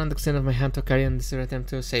 I run on the extent of my hand to Akari and this is an attempt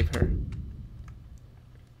to save her.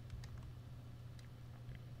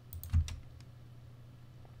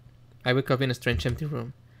 I wake up in a strange empty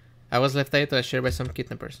room. I was left tied to a chair by some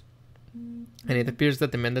kidnappers. And it appears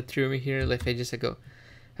that the men that threw me here left ages ago.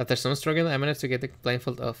 After some struggle, I managed to get the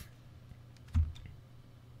blindfold off.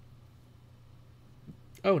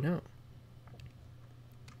 Oh no.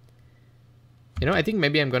 You know, I think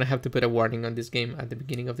maybe I'm gonna have to put a warning on this game at the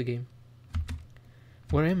beginning of the game.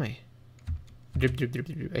 Where am I? Drip, drip, drip,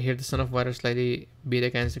 drip. I hear the sound of water slightly beat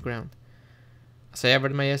against the ground. As I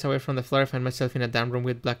avert my eyes away from the floor, I find myself in a damp room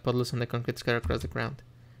with black puddles on the concrete scattered across the ground.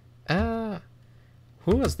 Ah!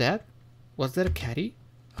 Who was that? Was that Akari?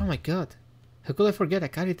 Oh my god. How could I forget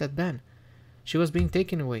Akari, that ban? She was being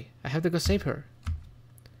taken away. I have to go save her.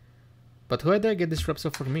 But why did I get this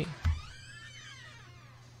rupture for me?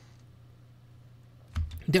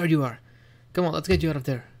 There you are. Come on, let's get you out of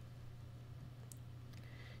there.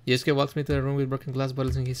 Yusuke walks me to the room with broken glass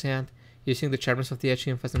bottles in his hand, using the sharpness of the edge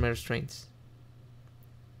to unfasten my restraints.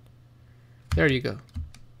 There you go.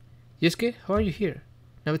 Yusuke, how are you here?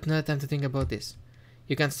 Now it's not the time to think about this.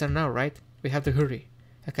 You can't start now, right? We have to hurry.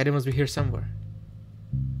 Akari must be here somewhere.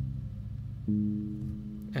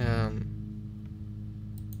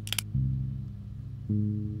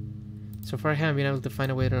 So far I haven't been able to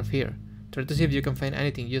find a way out of here. Try to see if you can find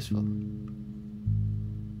anything useful.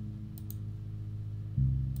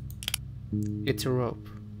 It's a rope.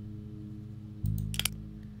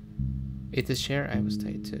 It's a chair I was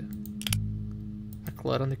tied to. A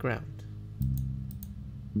cloth on the ground.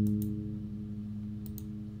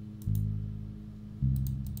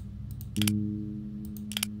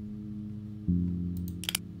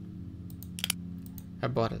 A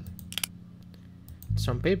bottle.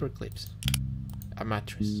 Some paper clips. A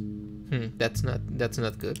mattress. That's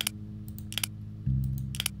not good.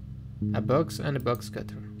 A box and a box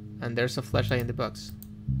cutter. And there's a flashlight in the box.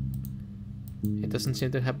 It doesn't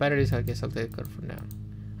seem to have batteries, I guess I'll take it for now.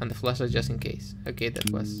 And the flashlight just in case. Okay,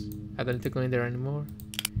 that was... I don't need to go in there anymore.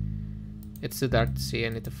 It's too dark to see, I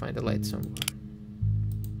need to find a light somewhere.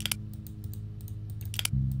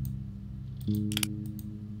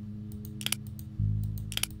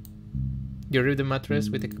 You remove the mattress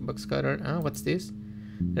with the box cutter. Ah, what's this?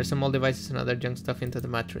 There's some old devices and other junk stuff into the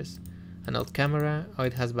mattress. An old camera. Oh,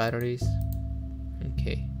 it has batteries.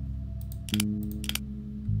 Okay.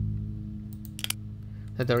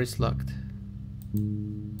 The door is locked.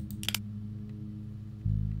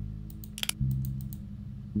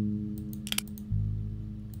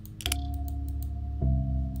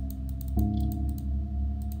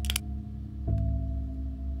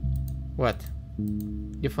 What?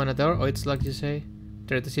 You found a door? Oh, it's locked, you say?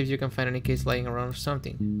 Try to see if you can find any keys lying around or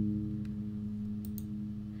something.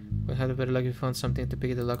 We'll have a better luck if you found something to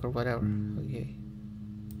pick the lock or whatever. Okay.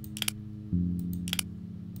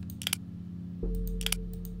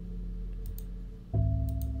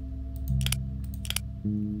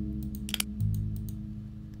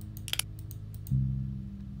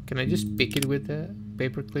 Can I just pick it with the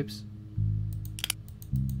paper clips?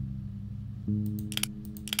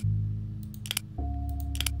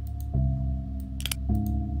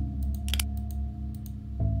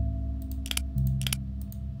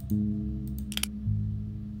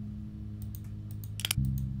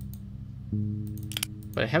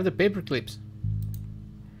 But I have the paper clips.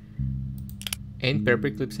 Ain't paper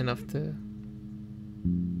clips enough to...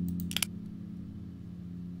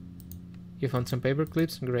 You found some paper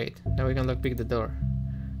clips? Great. Now we can lockpick the door.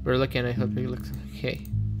 We're lucky and I hope it looks okay.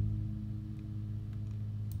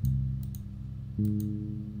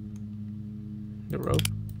 The rope.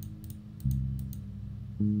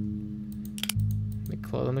 The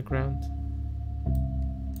cloth on the ground.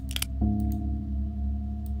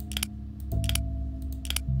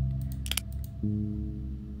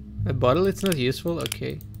 A bottle, it's not useful?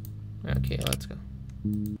 Okay. Okay, let's go.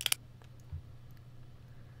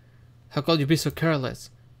 How could you be so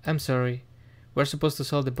careless? I'm sorry. We're supposed to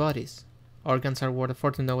sell the bodies. Organs are worth a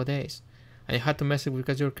fortune nowadays. And you had to mess it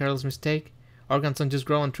because your careless mistake? Organs don't just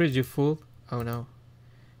grow on trees, you fool. Oh no.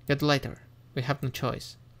 Get the lighter. We have no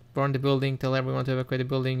choice. Burn the building, tell everyone to evacuate the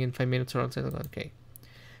building in 5 minutes or else. Okay.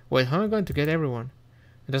 Wait, how am I going to get everyone?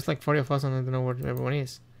 There's like 40 of us and I don't know where everyone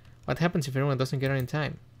is. What happens if everyone doesn't get out in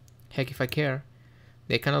time? Heck, if I care.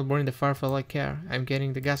 They cannot burn the fire for I care. I'm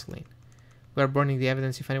getting the gasoline. We are burning the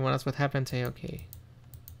evidence. If anyone else what happened, say okay.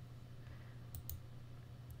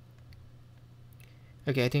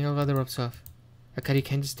 Okay, I think I'll got the ropes off. Akari,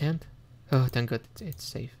 can you stand? Oh, thank God, it's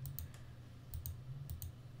safe.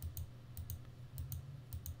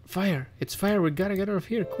 Fire! It's fire! We gotta get out of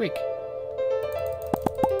here, quick!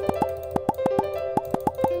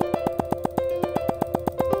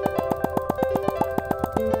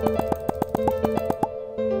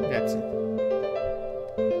 That's it.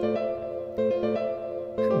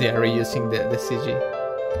 They are reusing the CG.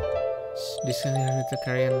 This is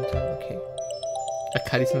Akari and okay.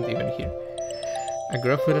 Akari's not even here. I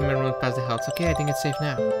grew up with a maroon past the house. Okay, I think it's safe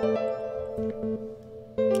now.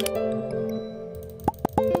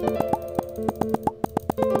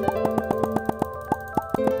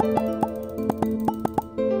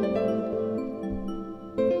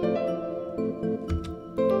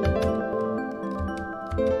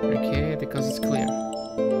 Okay, the coast is clear.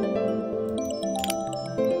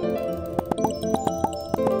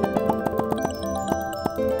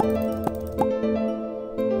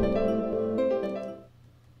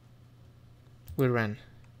 We ran.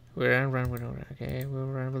 Okay, we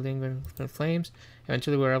ran building with flames.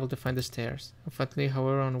 Eventually we were able to find the stairs. Unfortunately,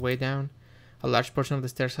 however, on the way down, a large portion of the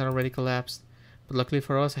stairs had already collapsed. But luckily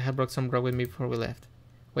for us, I had brought some rope with me before we left.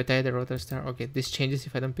 We tied the rope to the stair. Okay, this changes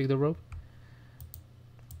if I don't pick the rope.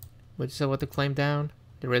 We just about to climb down.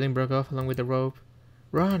 The railing broke off along with the rope.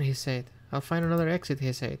 Run, he said. I'll find another exit,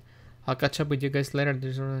 he said. I'll catch up with you guys later,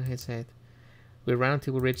 he said. We ran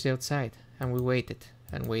until we reached the outside, and we waited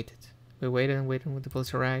and waited. We waited and waited until the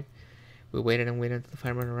police arrived. We waited and waited until the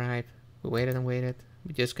firemen arrived. We waited and waited.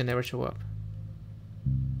 We just could never show up.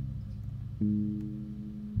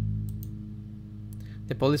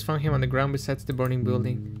 The police found him on the ground beside the burning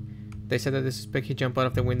building. They said that the suspect he jumped out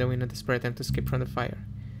of the window in a desperate attempt to escape from the fire.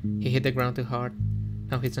 He hit the ground too hard.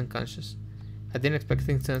 Now he's unconscious. I didn't expect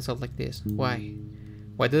things to end up like this. Why?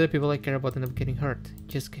 Why do the people I care about end up getting hurt?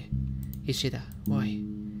 Yusuke. Ishida. Why?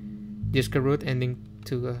 Yusuke route ending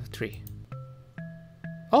to 3.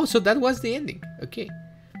 Oh, so that was the ending. Okay.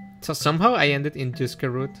 So somehow I ended in Yusuke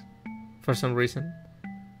route for some reason.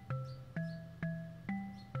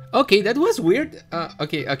 Okay, that was weird.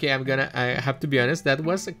 Okay, I have to be honest. That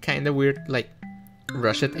was a kind of weird, like,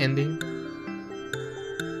 rushed ending.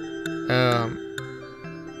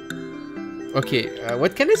 Okay,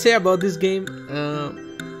 what can I say about this game?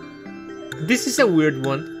 This is a weird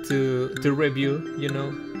one to review, you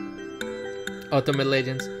know. Otome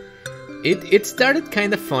Legends. It started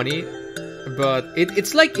kind of funny, but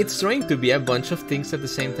it's like it's trying to be a bunch of things at the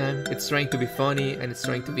same time. It's trying to be funny, and it's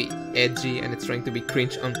trying to be edgy, and it's trying to be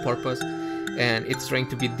cringe on purpose, and it's trying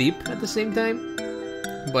to be deep at the same time.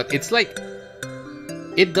 But it's like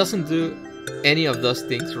it doesn't do any of those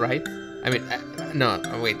things right. I mean, no,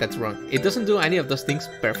 wait, that's wrong. It doesn't do any of those things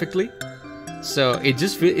perfectly. So it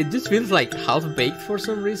just feels like half baked for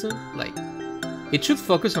some reason. Like it should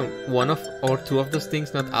focus on one of or two of those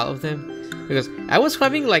things, not all of them. Because I was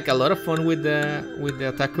having like a lot of fun with the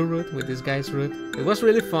otaku route, with this guy's route. It was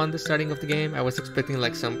really fun the starting of the game. I was expecting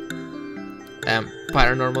like some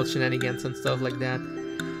paranormal shenanigans and stuff like that.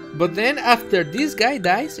 But then after this guy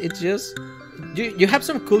dies, it's just you have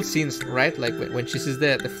some cool scenes, right? Like when she sees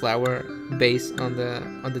the flower vase on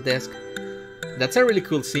the desk. That's a really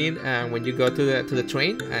cool scene. When you go to the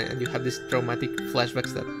train and you have these traumatic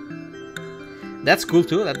flashbacks, that's cool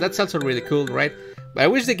too. That's also really cool, right? But I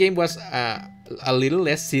wish the game was a little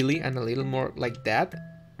less silly and a little more like that,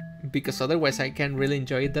 because otherwise I can't really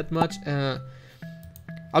enjoy it that much.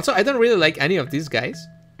 Also, I don't really like any of these guys.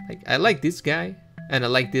 Like, I like this guy, and I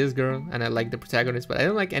like this girl, and I like the protagonist, but I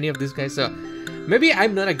don't like any of these guys, so maybe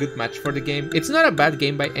I'm not a good match for the game. It's not a bad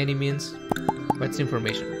game by any means, but it's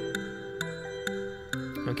information.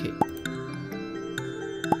 Okay.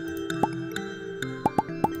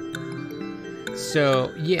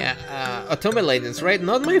 So, yeah, Otome Legends, right?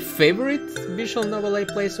 Not my favorite visual novel I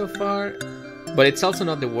play so far, but it's also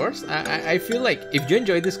not the worst. I feel like if you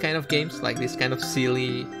enjoy this kind of games, like this kind of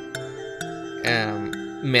silly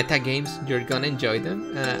meta games, you're gonna enjoy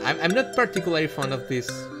them. I'm not particularly fond of this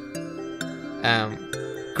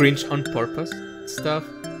cringe on purpose stuff.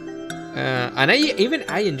 And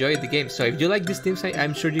I enjoyed the game, so if you like these themes,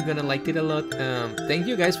 I'm sure you're gonna like it a lot. Thank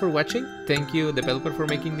you guys for watching. Thank you, developer, for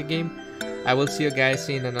making the game. I will see you guys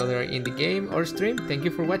in another indie game or stream. Thank you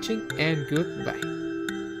for watching, and goodbye.